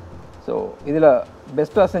 ஸோ இதில்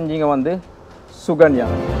பெஸ்ட்டாக செஞ்சீங்க வந்து சுகன்யா.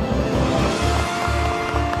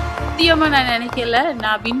 சத்தியமாக நான் நினைக்கல,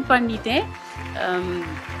 நான் வின் பண்ணிட்டேன்.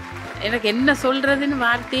 எனக்கு என்ன சொல்கிறதுன்னு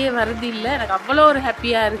வார்த்தையே வருது இல்லை. எனக்கு அவ்வளோ ஒரு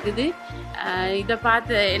ஹாப்பியாக இருக்குது. இதை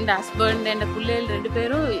பார்த்து என் ஹஸ்பண்ட், என் பிள்ளைகள் 2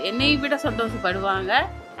 பேரும் என்னை விட சந்தோஷப்படுவாங்க.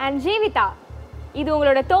 அண்ட் ஜீவிதா, இது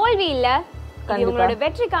உங்களோட தோல்வி இல்லை, இது உங்களோட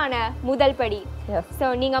வெற்றிக்கான முதல் படி. சோ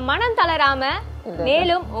நீங்க மனம் தளராம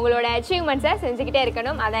மேலும் உங்களோட அச்சீவ்மெண்ட்ஸை செஞ்சுக்கிட்டே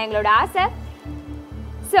இருக்கணும், அதான் எங்களோட ஆசை.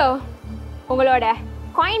 சோ உங்களோட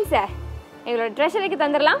காயின்ஸை எங்களோட ட்ரெஷருக்கு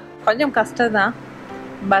தந்துடலாம். கொஞ்சம் கஷ்டம் தான்,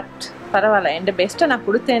 பட் பரவாயில்ல, என் பெஸ்ட்டை நான்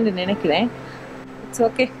கொடுத்தேன்னு நினைக்கிறேன். இட்ஸ்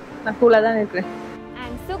ஓகே, நான் கூலாக தான் இருக்கிறேன்.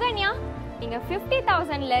 அண்ட் சுகன்யா, நீங்க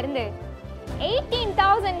 50,000ல இருந்து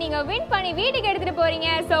 18,000 நீங்க வின் பண்ணி வீட்டுக்கு எடுத்துட்டு போறீங்க.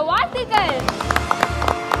 சோ வாழ்த்துக்கள்.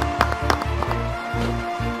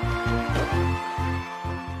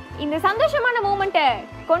 இந்த சந்தோஷமான மூமெண்ட்டை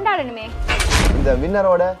கொண்டாடணுமே. இந்த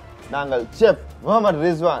வின்னரோட நாங்கள் செஃப் முகமது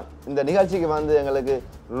ரிஸ்வான் இந்த நிகழ்ச்சிக்கு வந்து எங்களுக்கு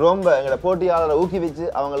ரொம்ப எங்களோட போட்டியாளரை ஊக்குவிச்சு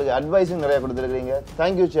அவங்களுக்கு அட்வைஸும் நிறைய கொடுத்துருக்கீங்க.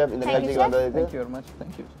 தேங்க்யூ செஃப் இந்த நிகழ்ச்சிக்கு வந்ததுக்கு. Thank you very much.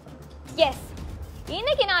 Thank you. S,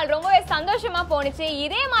 இன்னைக்கு நாள் ரொம்பவே சந்தோஷமா போனுச்சு.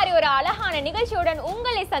 இதே மாதிரி ஒரு அழகான நிகழ்ச்சியுடன்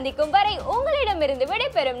உங்களை சந்திக்கும் வரை உங்களிடமிருந்து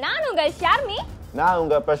விடைபெறும் நான் உங்கள் ஷார்மி. நான்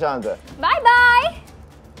உங்க பிரசாந்த். பாய் பாய்.